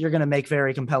don't think that you're going to make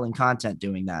very compelling content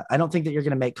doing that. I don't think that you're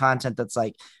going to make content that's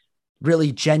like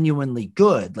really genuinely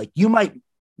good. Like, you might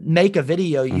make a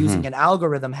video using an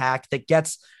algorithm hack that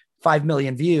gets 5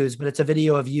 million views, but it's a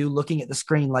video of you looking at the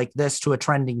screen like this to a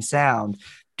trending sound,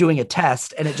 doing a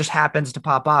test, and it just happens to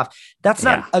pop off. That's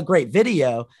not a great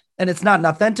video, and it's not an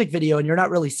authentic video, and you're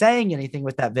not really saying anything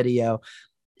with that video.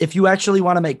 If you actually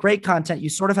want to make great content, you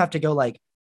sort of have to go like,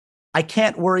 I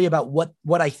can't worry about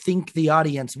what I think the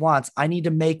audience wants. I need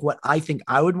to make what I think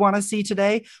I would want to see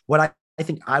today, what I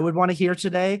think I would want to hear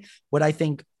today, what I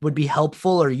think would be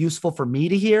helpful or useful for me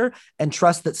to hear, and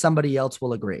trust that somebody else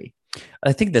will agree.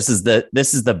 I think this is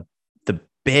the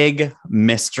big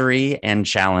mystery and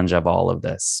challenge of all of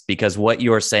this, because what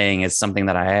you're saying is something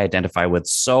that I identify with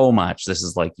so much. This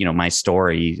is like, my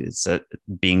story is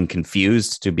being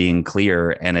confused to being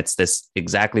clear. And it's this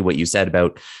exactly what you said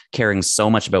about caring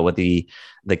so much about what the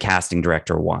casting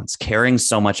director wants, caring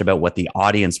so much about what the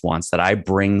audience wants, that I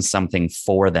bring something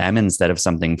for them instead of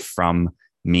something from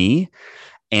me,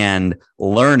 and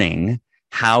learning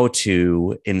how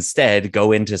to instead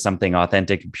go into something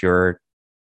authentic, pure,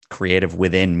 creative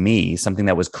within me, something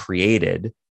that was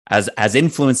created as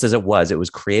influenced as it was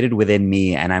created within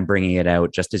me. And I'm bringing it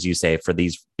out, just as you say, for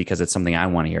these, because it's something I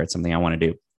want to hear. It's something I want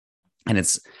to do. And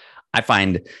I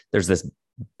find there's this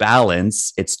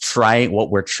balance. It's what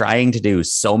we're trying to do.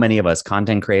 So many of us,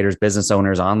 content creators, business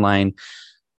owners, online,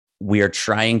 we are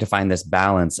trying to find this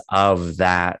balance of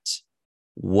that.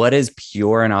 What is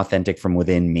pure and authentic from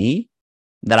within me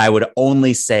that I would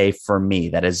only say for me,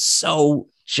 that is so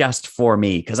just for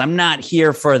me, because I'm not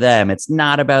here for them. It's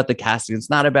not about the casting. It's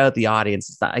not about the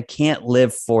audience. I can't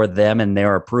live for them and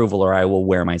their approval, or I will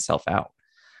wear myself out.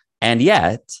 And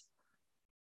yet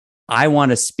I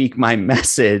want to speak my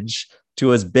message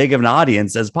to as big of an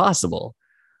audience as possible.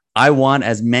 I want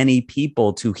as many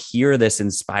people to hear this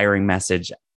inspiring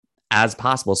message as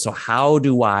possible. So how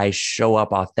do I show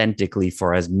up authentically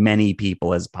for as many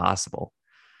people as possible?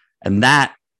 And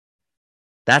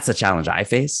that's a challenge I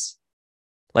face,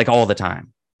 like, all the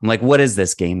time. I'm like, what is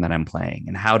this game that I'm playing?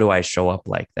 And how do I show up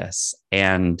like this?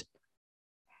 And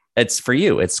it's for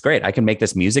you. It's great. I can make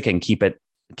this music and keep it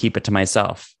to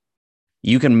myself.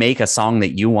 You can make a song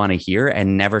that you want to hear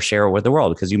and never share it with the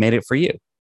world because you made it for you.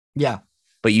 Yeah.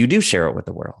 But you do share it with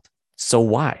the world. So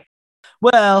why?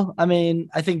 Well, I mean,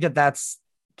 I think that's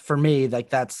for me,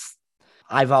 like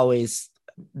I've always,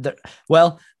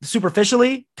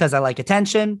 superficially, because I like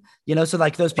attention, so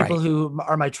like those people who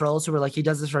are my trolls who are like, he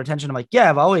does this for attention. I'm like,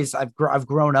 yeah, I've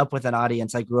grown up with an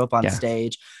audience. I grew up on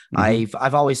stage. Mm-hmm.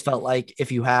 I've always felt like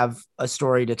if you have a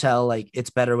story to tell, like,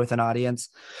 it's better with an audience.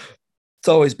 It's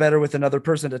always better with another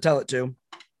person to tell it to.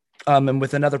 And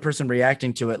with another person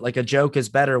reacting to it. Like, a joke is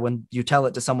better when you tell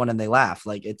it to someone and they laugh.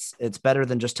 Like, it's better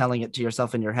than just telling it to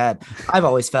yourself in your head. I've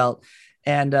always felt,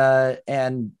 but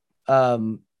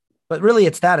really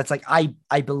it's that. It's like,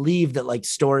 I believe that, like,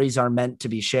 stories are meant to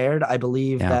be shared. I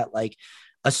believe that, like,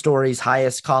 a story's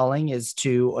highest calling is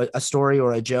to a story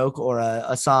or a joke or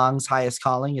a song's highest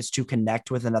calling is to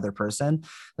connect with another person.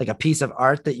 Like, a piece of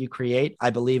art that you create, I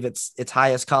believe its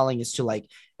highest calling is to, like,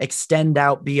 extend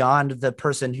out beyond the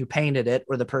person who painted it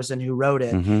or the person who wrote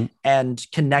it, mm-hmm. and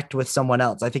connect with someone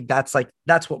else. I think that's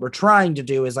what we're trying to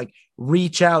do, is, like,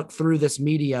 reach out through this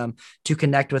medium to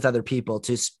connect with other people,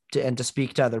 to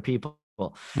speak to other people.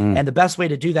 And the best way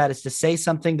to do that is to say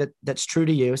something that's true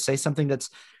to you, say something that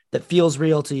feels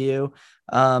real to you.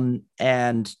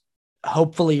 And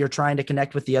hopefully you're trying to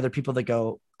connect with the other people that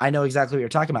go, I know exactly what you're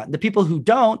talking about. And the people who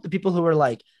don't, the people who are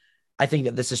like, I think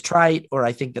that this is trite, or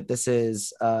I think that this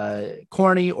is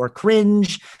corny or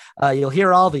cringe. You'll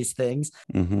hear all these things.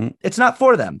 Mm-hmm. It's not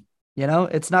for them.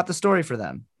 It's not the story for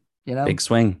them. Big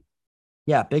swing.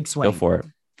 Yeah. Big swing. Go for it.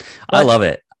 I love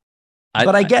it.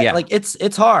 But I get like,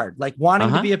 it's hard, like,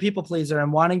 wanting to be a people pleaser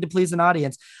and wanting to please an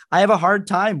audience. I have a hard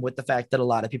time with the fact that a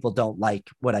lot of people don't like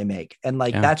what I make. And,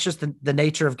 like, that's just the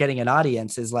nature of getting an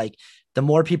audience, is, like, the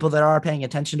more people that are paying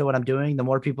attention to what I'm doing, the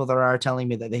more people there are telling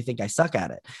me that they think I suck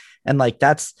at it. And, like,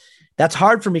 that's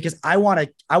hard for me, because I want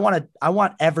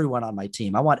everyone on my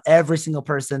team. I want every single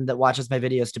person that watches my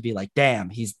videos to be like, damn,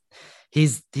 he's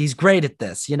great at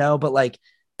this, but, like,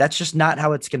 that's just not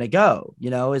how it's going to go.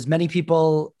 As many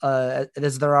people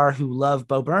as there are who love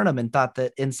Bo Burnham and thought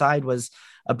that Inside was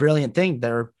a brilliant thing,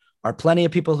 there are plenty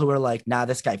of people who are like, nah,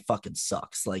 this guy fucking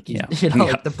sucks. Like, like,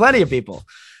 there are plenty of people.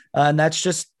 And that's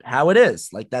just how it is.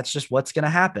 Like, that's just what's going to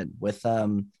happen with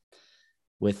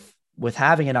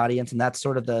having an audience. And that's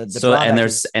sort of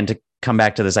the and to come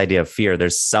back to this idea of fear,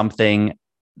 there's something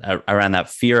around that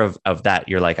fear of that.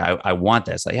 You're like, I want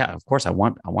this. Like, yeah, of course I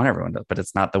want everyone to, but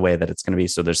it's not the way that it's going to be.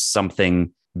 So there's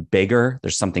something bigger,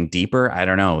 there's something deeper. I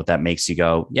don't know, that makes you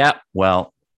go, yeah,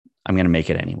 well, I'm going to make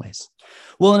it anyways.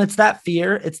 Well, and it's that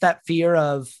fear. It's that fear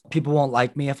of people won't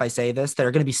like me if I say this. There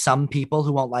are going to be some people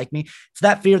who won't like me. It's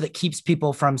that fear that keeps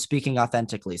people from speaking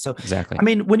authentically. So, Exactly. I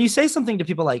mean, when you say something to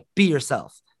people like be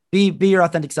yourself, be your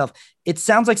authentic self, it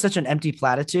sounds like such an empty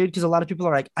platitude because a lot of people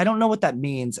are like, I don't know what that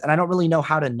means. And I don't really know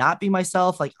how to not be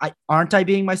myself. Like, aren't I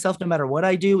being myself no matter what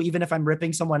I do, even if I'm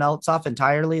ripping someone else off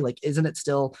entirely? Like, isn't it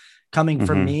still coming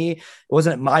from me?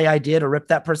 Wasn't it my idea to rip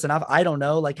that person off? I don't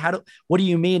know. Like, what do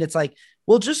you mean? It's like,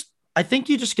 well, I think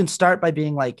you just can start by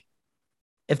being like,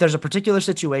 if there's a particular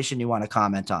situation you want to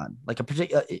comment on, like a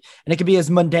particular, and it could be as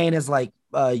mundane as like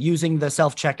using the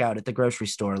self checkout at the grocery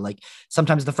store. Like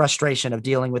sometimes the frustration of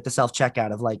dealing with the self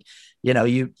checkout of like,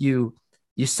 you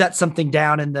set something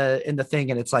down in the thing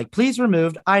and it's like, please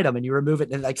remove item, and you remove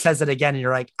it and it like says it again and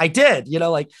you're like, I did,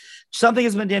 like something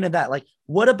is mundane in that. Like,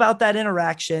 what about that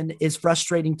interaction is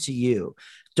frustrating to you?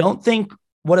 Don't think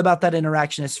what about that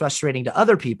interaction is frustrating to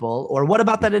other people, or what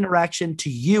about that interaction to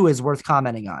you is worth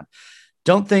commenting on.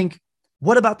 Don't think,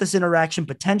 what about this interaction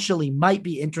potentially might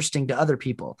be interesting to other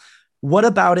people? What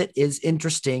about it is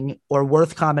interesting or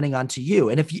worth commenting on to you?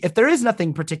 And if there is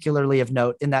nothing particularly of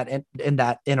note in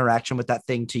that interaction with that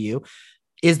thing to you,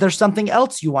 is there something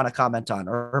else you want to comment on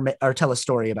or tell a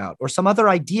story about, or some other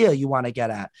idea you want to get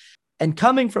at? And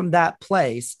coming from that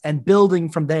place and building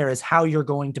from there is how you're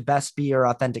going to best be your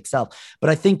authentic self. But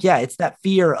I think, yeah, it's that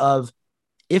fear of,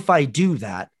 if I do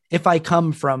that, if I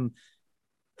come from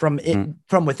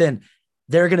within,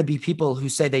 there are going to be people who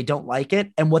say they don't like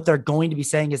it. And what they're going to be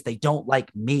saying is they don't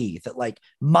like me, that like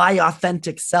my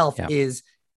authentic self is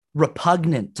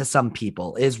repugnant to some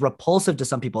people, is repulsive to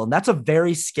some people. And that's a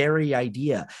very scary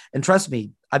idea. And trust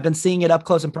me, I've been seeing it up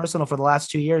close and personal for the last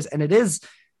 2 years. And it is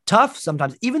tough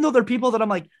sometimes, even though they're people that I'm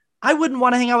like, I wouldn't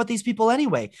want to hang out with these people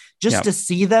anyway, just to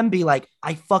see them be like,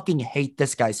 I fucking hate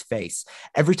this guy's face.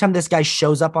 Every time this guy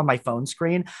shows up on my phone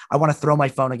screen, I want to throw my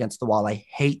phone against the wall. I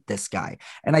hate this guy.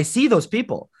 And I see those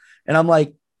people and I'm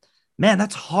like, man,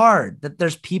 that's hard that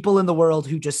there's people in the world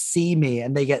who just see me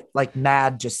and they get like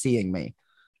mad just seeing me.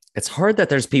 It's hard that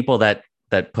there's people that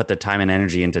put the time and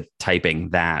energy into typing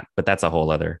that, but that's a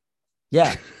whole other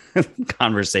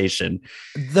conversation.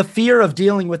 The fear of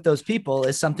dealing with those people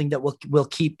is something that will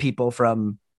keep people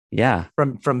from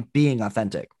being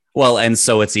authentic. Well, and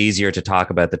so it's easier to talk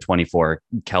about the 24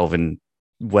 Kelvin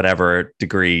whatever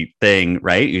degree thing,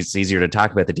 right? It's easier to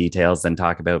talk about the details than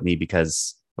talk about me,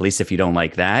 because at least if you don't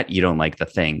like that, you don't like the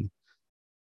thing.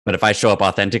 But if I show up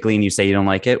authentically and you say you don't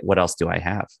like it, what else do I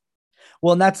have?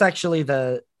 Well, and that's actually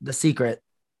the secret.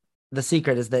 The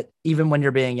secret is that even when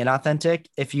you're being inauthentic,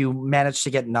 if you manage to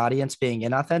get an audience being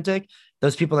inauthentic,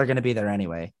 those people are going to be there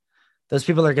anyway. Those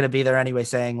people are going to be there anyway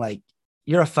saying like,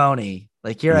 you're a phony,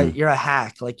 like you're a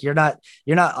hack, like you're not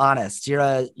honest. You're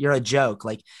a joke.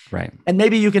 Like, right. And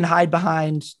maybe you can hide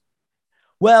behind,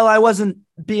 well, I wasn't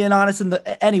being honest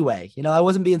anyway, I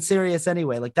wasn't being serious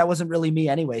anyway. Like that wasn't really me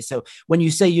anyway. So when you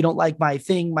say you don't like my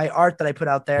thing, my art that I put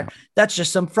out there, that's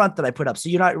just some front that I put up. So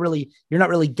you're not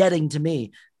really getting to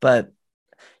me. But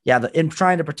yeah, in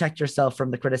trying to protect yourself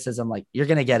from the criticism, like you're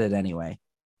going to get it anyway.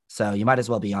 So you might as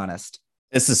well be honest.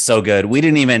 This is so good. We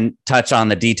didn't even touch on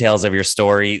the details of your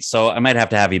story. So I might have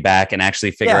to have you back and actually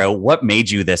figure out what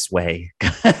made you this way.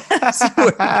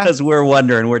 Because we're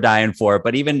wondering, we're dying for it.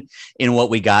 But even in what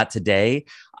we got today,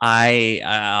 I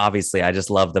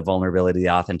just love the vulnerability,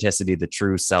 the authenticity, the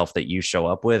true self that you show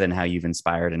up with, and how you've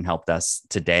inspired and helped us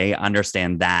today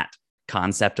understand that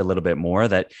concept a little bit more,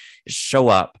 that show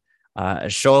up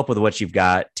with what you've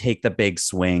got, take the big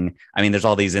swing. I mean, there's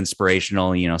all these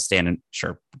inspirational,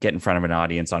 get in front of an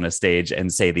audience on a stage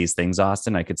and say these things,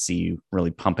 Austin. I could see you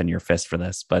really pumping your fist for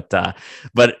this, but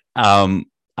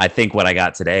I think what I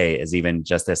got today is even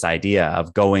just this idea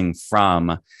of going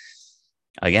from,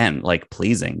 again, like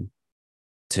pleasing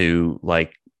to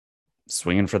like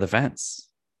swinging for the fence.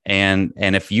 And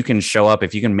if you can show up,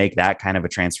 if you can make that kind of a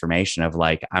transformation of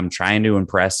like, I'm trying to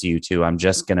impress you to, I'm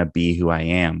just going to be who I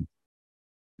am.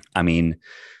 I mean,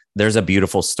 there's a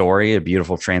beautiful story, a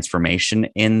beautiful transformation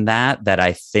in that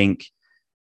I think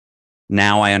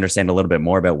now I understand a little bit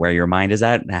more about where your mind is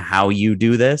at and how you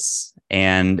do this.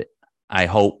 And I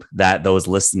hope that those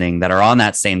listening that are on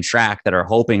that same track, that are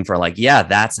hoping for like, yeah,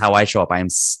 that's how I show up. I am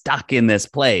stuck in this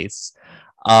place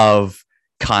of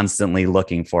constantly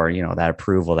looking for, that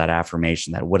approval, that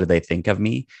affirmation, that what do they think of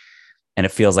me? And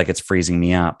it feels like it's freezing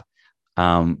me up.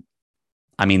 I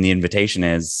mean, the invitation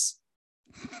is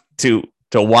to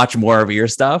watch more of your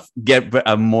stuff, get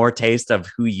a more taste of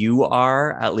who you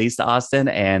are, at least, Austin,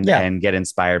 and get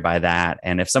inspired by that.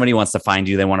 And if somebody wants to find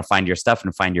you, they want to find your stuff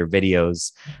and find your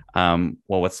videos.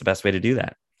 What's the best way to do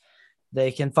that?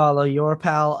 They can follow your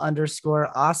pal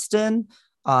 _Austin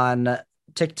on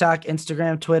TikTok,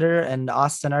 Instagram, Twitter, and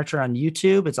Austin Archer on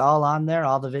YouTube. It's all on there,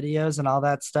 all the videos and all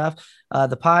that stuff.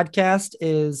 The podcast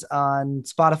is on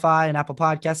Spotify and Apple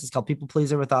Podcasts. It's called People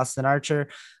Pleaser with Austin Archer.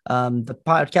 The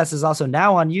podcast is also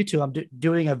now on YouTube. I'm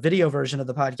doing a video version of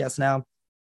the podcast now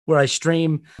where I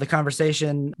stream the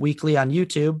conversation weekly on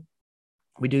YouTube.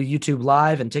 We do YouTube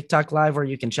Live and TikTok Live where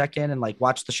you can check in and like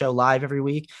watch the show live every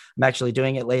week. I'm actually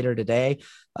doing it later today.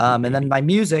 And then my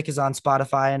music is on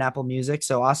Spotify and Apple Music.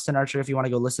 So Austin Archer, if you want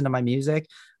to go listen to my music,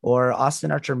 or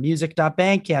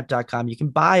austinarchermusic.bandcamp.com, you can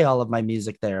buy all of my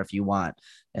music there if you want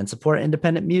and support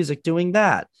independent music doing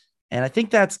that. And I think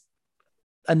that's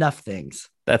enough things.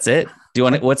 That's it. Do you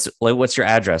want to, what's your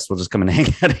address? We'll just come and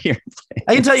hang out here.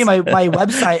 I can tell you my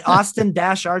website,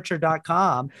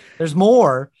 austin-archer.com. There's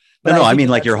more. But no, I mean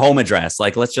like your home address.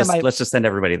 Like let's just send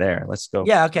everybody there. Let's go.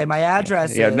 Yeah. Okay. My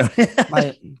address is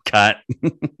cut.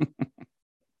 All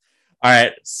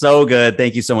right. So good.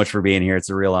 Thank you so much for being here. It's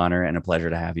a real honor and a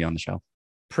pleasure to have you on the show.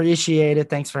 Appreciate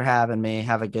it. Thanks for having me.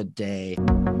 Have a good day.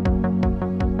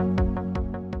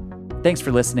 Thanks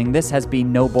for listening. This has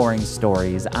been No Boring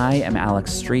Stories. I am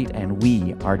Alex Street, and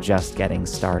we are just getting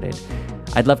started.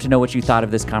 I'd love to know what you thought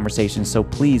of this conversation, so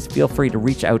please feel free to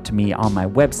reach out to me on my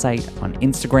website, on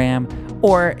Instagram,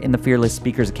 or in the Fearless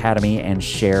Speakers Academy and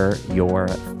share your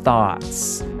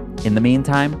thoughts. In the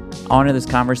meantime, honor this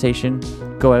conversation,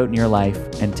 go out in your life,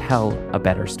 and tell a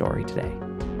better story today.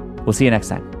 We'll see you next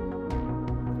time.